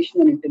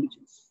organization and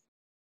intelligence.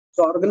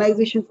 So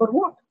organization for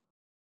what?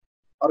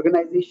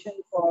 Organization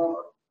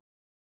for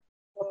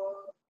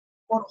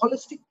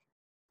holistic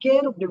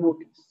care of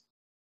devotees,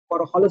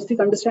 for a holistic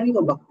understanding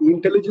of bhakti.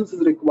 Intelligence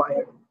is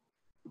required.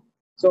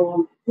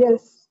 So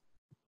yes,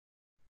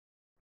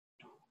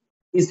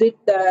 is it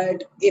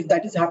that if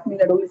that is happening,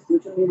 that only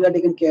spiritual needs are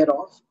taken care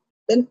of,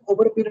 then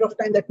over a period of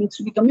time that needs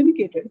to be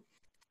communicated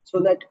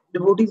so that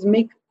devotees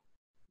make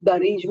the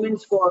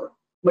arrangements for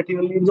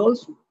material needs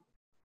also.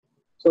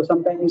 So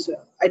sometimes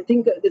I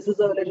think this is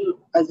a little,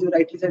 as you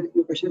rightly said,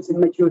 your question is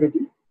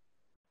immaturity.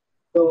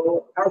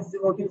 So as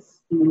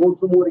devotees go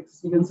through more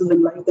experiences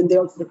in life, then they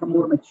also become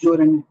more mature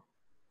and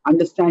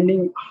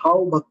understanding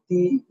how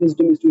bhakti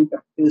wisdom is to be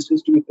practiced,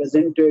 is to be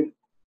presented.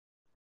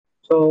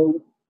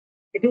 So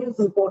it is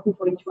important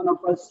for each one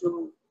of us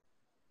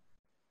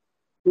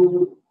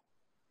to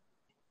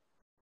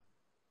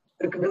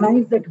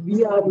recognize that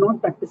we are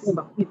not practicing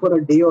bhakti for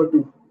a day or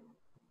two.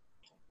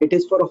 It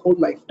is for a whole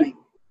lifetime.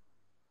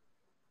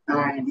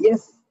 And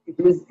yes, it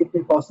is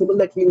possible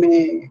that we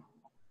may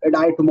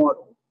die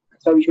tomorrow.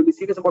 So we should be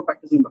serious about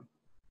practicing bhakti.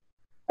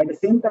 At the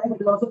same time,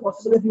 it is also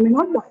possible that we may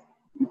not die.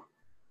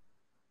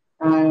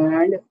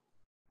 And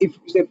if,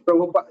 say,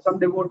 Prabhupada, some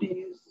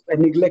devotees are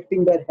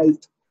neglecting their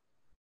health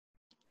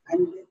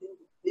and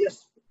they are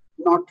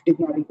not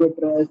taking adequate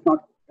rest,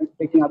 not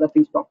taking other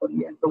things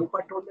properly. And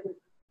Prabhupada told them,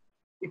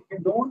 if you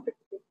don't take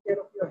care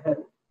of your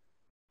health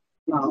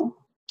now,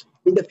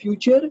 in the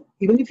future,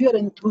 even if you are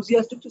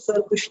enthusiastic to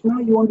serve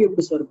Krishna, you won't be able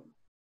to serve him.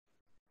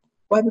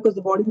 Why? Because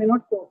the body may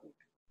not cooperate.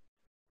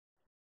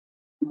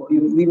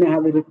 We may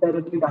have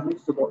irreparably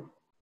damaged the body.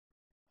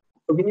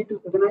 So we need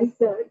to recognize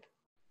that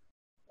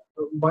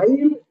while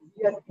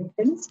we are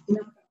intense in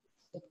our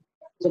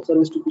practice of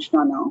service to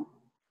Krishna now,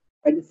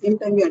 at the same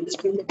time we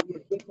understand that we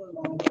are here for a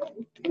long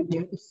time and we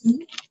have to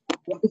see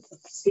what is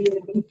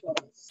sustainable for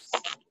us.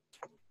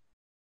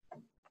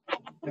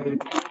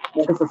 And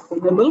what is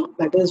sustainable,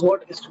 that is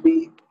what is to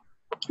be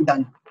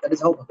done. That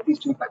is how bhakti is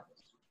to be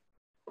practiced.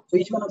 So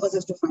each one of us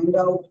has to find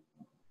out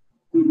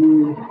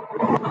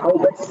how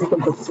best we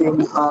can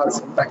sustain our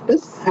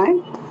practice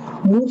and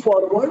move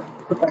forward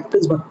to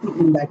practice bhakti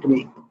in that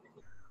way.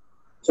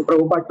 So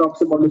Prabhupada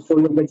talks about the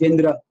story of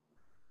Gajendra.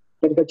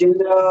 That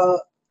Gajendra,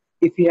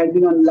 if he had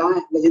been on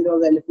land, Gajendra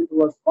was the elephant who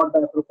was caught by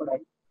a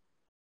crocodile.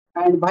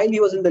 And while he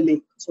was in the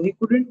lake, so he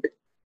couldn't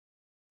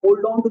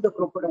hold on to the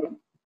crocodile.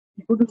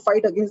 He couldn't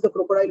fight against the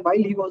crocodile while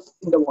he was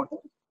in the water.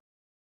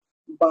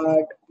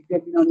 But if he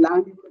had been on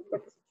land, he would have been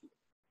better situated.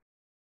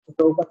 So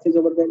Prabhupada says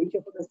over there, each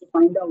of us has to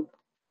find out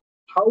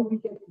how we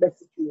can be best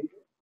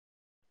situated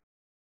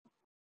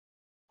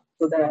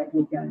so that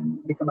we can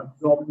become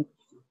absorbed in it.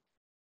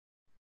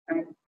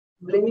 And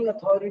blaming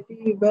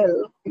authority,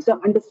 well, it's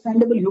an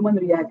understandable human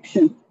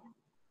reaction,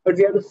 but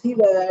we have to see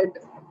that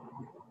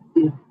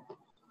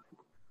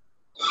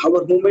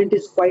our movement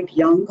is quite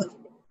young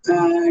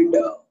and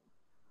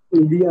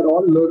we are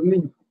all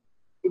learning.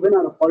 Even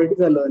our authorities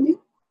are learning.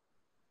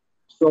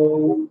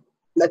 So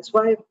that's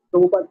why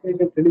Prabhupada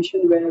created a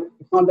tradition where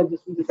it's not that we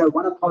just have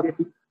one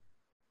authority,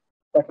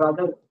 but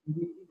rather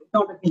it's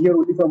not that we hear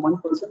only from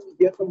one person, we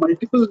hear from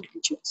multiple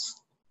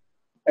teachers.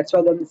 That's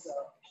why there is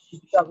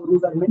Shiksha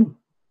Gurus are many.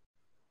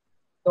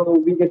 So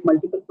we get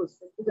multiple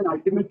perspectives, and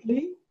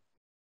ultimately,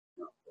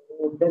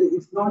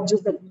 it's not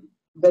just that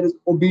there is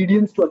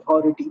obedience to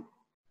authority,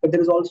 but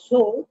there is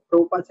also,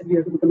 Prabhupada said, we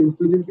have to become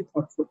intelligently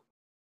thoughtful.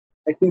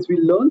 That means we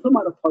learn from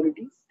our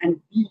authorities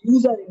and we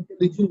use our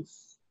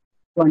intelligence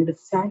to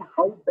understand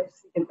how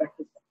best we can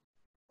practice that.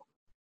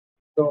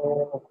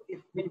 So if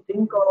we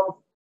think of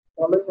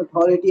following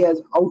authority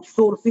as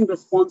outsourcing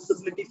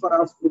responsibility for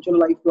our spiritual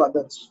life to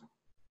others,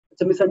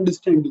 it's a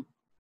misunderstanding.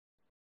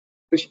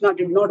 Krishna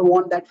did not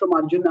want that from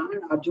Arjuna,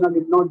 and Arjuna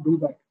did not do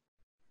that.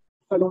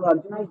 Krishna told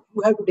Arjuna,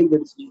 you have to take the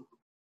decision.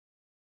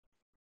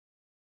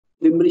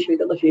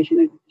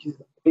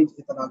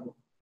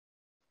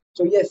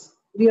 So yes,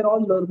 we are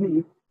all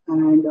learning,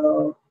 and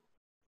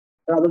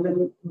rather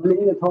than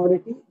blaming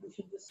authority, we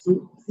should just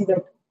see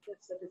that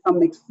there is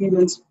some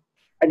experience.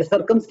 At a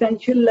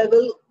circumstantial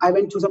level, I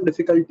went through some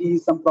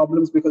difficulties, some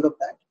problems because of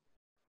that.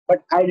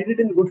 But I did it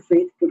in good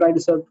faith to try to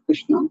serve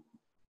Krishna.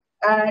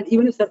 And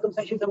even if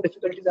circumstantial some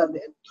difficulties are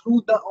there,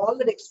 through all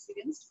that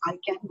experience, I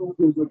can go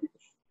closer to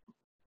Krishna.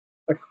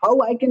 But how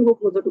I can go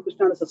closer to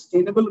Krishna in a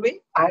sustainable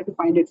way, I have to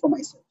find it for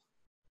myself.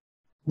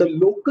 The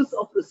locus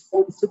of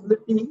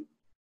responsibility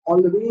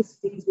always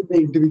stays with the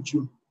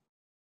individual.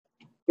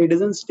 It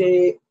doesn't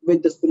stay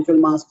with the spiritual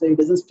master, it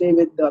doesn't stay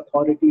with the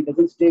authority, it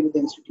doesn't stay with the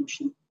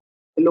institution.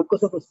 The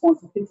locus of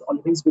responsibility is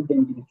always with the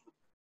individual.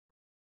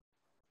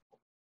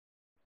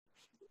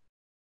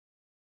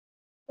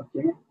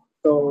 Okay,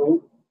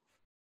 so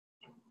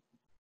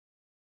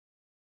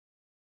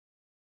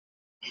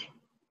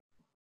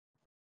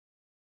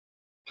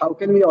how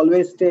can we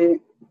always stay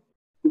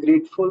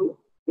grateful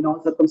in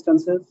all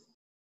circumstances?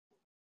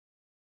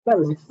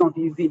 Well, it's not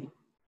easy,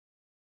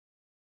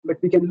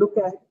 but we can look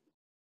at,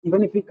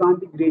 even if we can't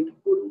be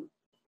grateful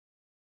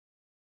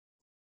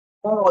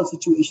for all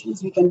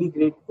situations, we can be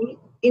grateful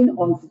in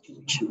all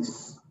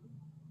situations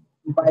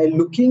by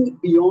looking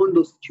beyond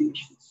those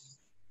situations.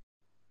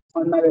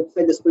 On my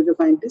website, The Spiritual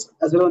Scientist,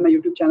 as well as on my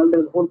YouTube channel,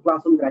 there's a whole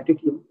class on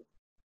gratitude.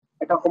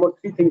 I talk about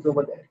 3 things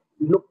over there.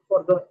 Look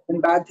for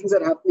when bad things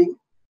are happening,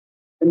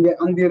 when the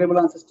unbearable,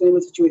 unsustainable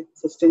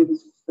sustainable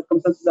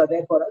circumstances are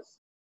there for us,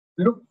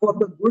 look for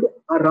the good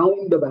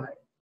around the bad.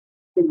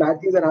 When bad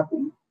things are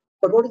happening,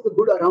 but what is the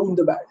good around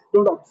the bad?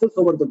 Don't obsess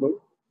over the good.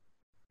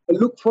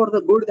 Look for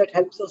the good that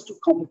helps us to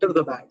counter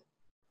the bad.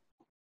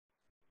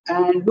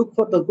 And look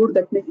for the good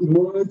that may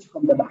emerge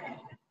from the bad.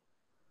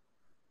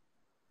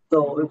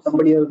 So if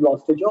somebody has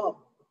lost a job,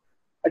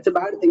 that's a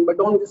bad thing, but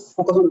don't just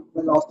focus on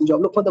the lost the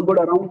job. Look for the good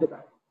around the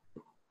bad.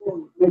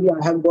 So maybe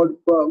I have got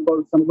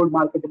some good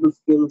marketable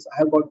skills. I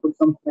have got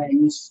some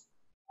friends.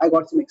 I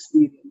got some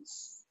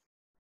experience.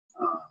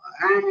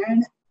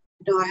 And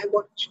I have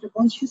got the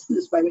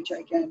consciousness by which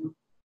I can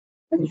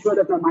ensure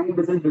that my mind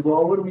doesn't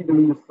devour me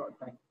during this short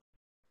time.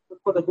 Look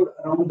for the good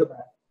around the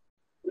bad.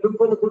 Look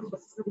for the good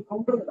specifically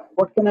counter the bad.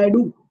 What can I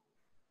do?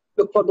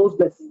 Look for those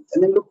blessings,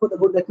 and then look for the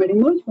good that may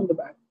emerge from the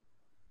bad.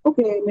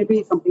 Okay,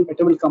 maybe something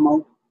better will come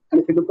out.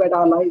 And if you look at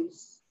our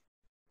lives,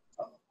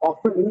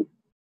 often,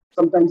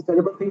 sometimes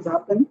terrible things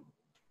happen,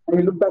 and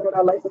we look back at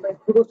our lives, and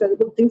through those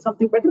terrible things,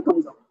 something better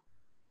comes out.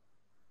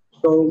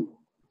 So,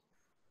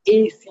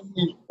 ACE,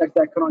 that's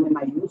the acronym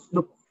I use.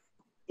 Look,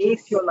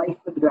 ace your life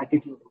with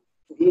gratitude.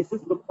 So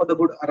ACEs, look for the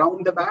good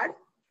around the bad,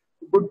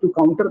 good to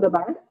counter the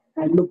bad,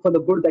 and look for the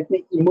good that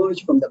may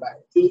emerge from the bad.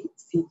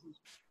 ACE.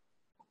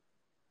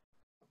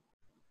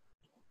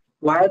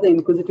 Why are the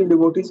inquisitive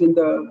devotees in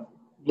the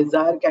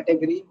desire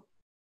category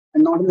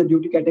and not in the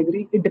duty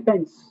category? It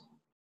depends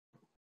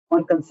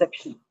on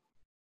conception.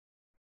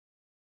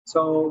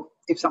 So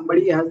if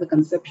somebody has the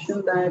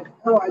conception that,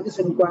 oh, I'm just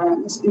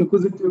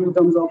inquisitive in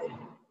terms of,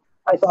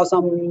 I saw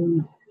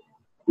some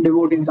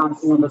devotees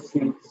dancing on the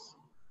streets,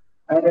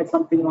 I read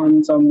something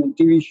on some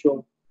TV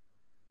show,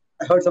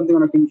 I heard something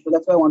on a TV show,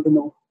 that's why I want to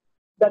know.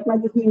 That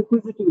might just be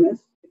inquisitiveness.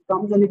 It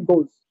comes and it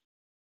goes.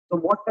 So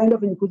what kind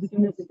of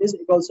inquisitiveness it is,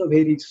 it also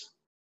varies.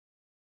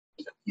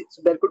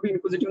 So there could be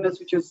inquisitiveness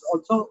which is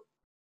also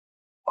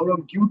out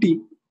of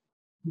duty.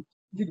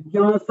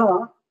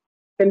 Jigyasa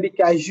can be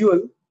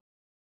casual,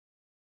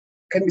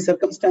 can be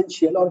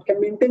circumstantial, or it can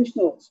be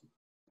intentional also.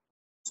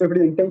 So if it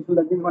is intentional,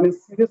 that means one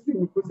is seriously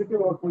inquisitive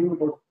or going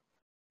about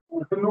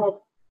to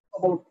know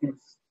about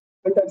things.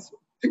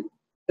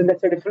 Then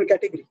that's a different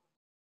category.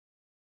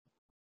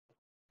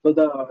 So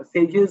the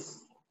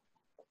sages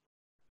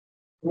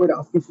who were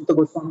asking Sutta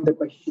Goswami the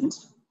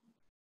questions,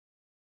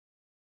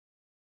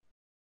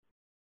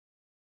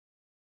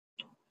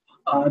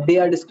 they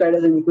are described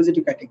as an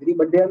inquisitive category,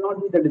 but they are not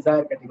with the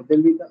desire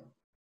category.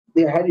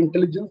 They had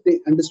intelligence, they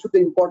understood the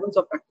importance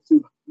of practicing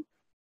bhakti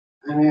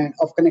and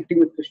of connecting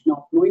with Krishna,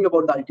 of knowing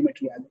about the ultimate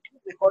reality.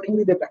 And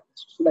accordingly, they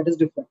practiced. So that is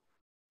different.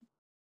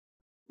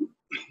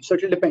 So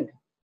it will depend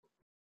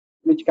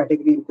which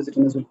category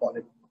inquisitiveness will fall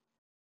in.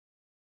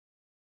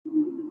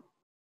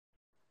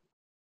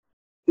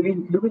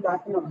 Do we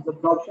lack in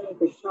absorption in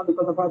Krishna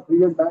because of our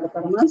previous bad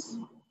karmas?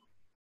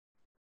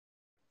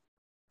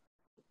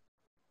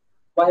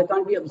 Why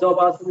can't we absorb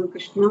ourselves in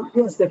Krishna?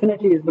 Yes,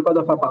 definitely it's because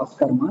of our past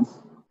karmas.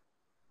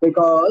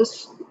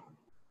 Because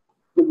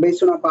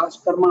based on our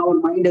past karma, our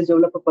mind has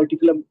developed a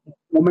particular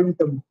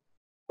momentum,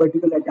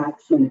 particular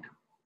attachment,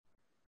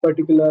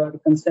 particular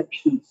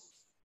conceptions.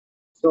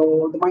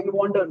 So the mind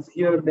wanders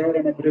here, there,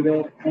 and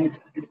everywhere, and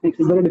it makes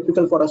it very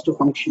difficult for us to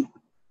function.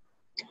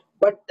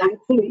 But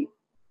thankfully,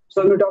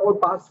 so when we talk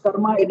about past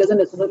karma, it doesn't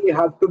necessarily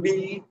have to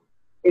be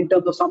in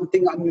terms of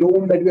something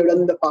unknown that we have done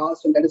in the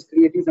past and that is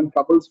creating some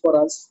troubles for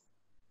us.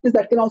 Yes,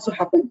 that can also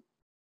happen.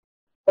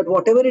 But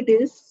whatever it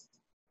is,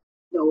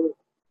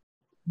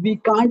 we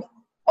can't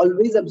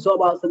always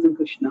absorb ourselves in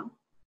Krishna,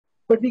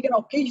 but we can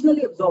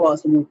occasionally absorb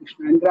ourselves in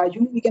Krishna, and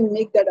gradually we can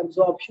make that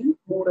absorption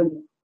more and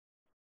more.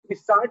 We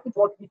start with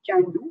what we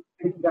can do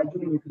and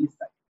gradually increase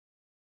that.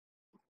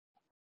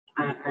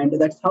 And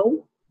that's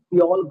how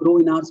we all grow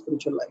in our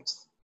spiritual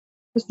lives.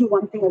 Just do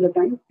one thing at a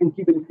time and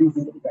keep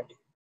increasing the gratitude.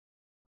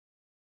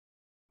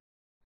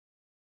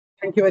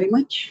 Thank you very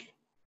much.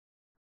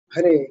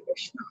 Hare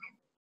Krishna.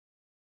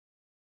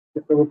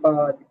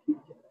 Prabhupada.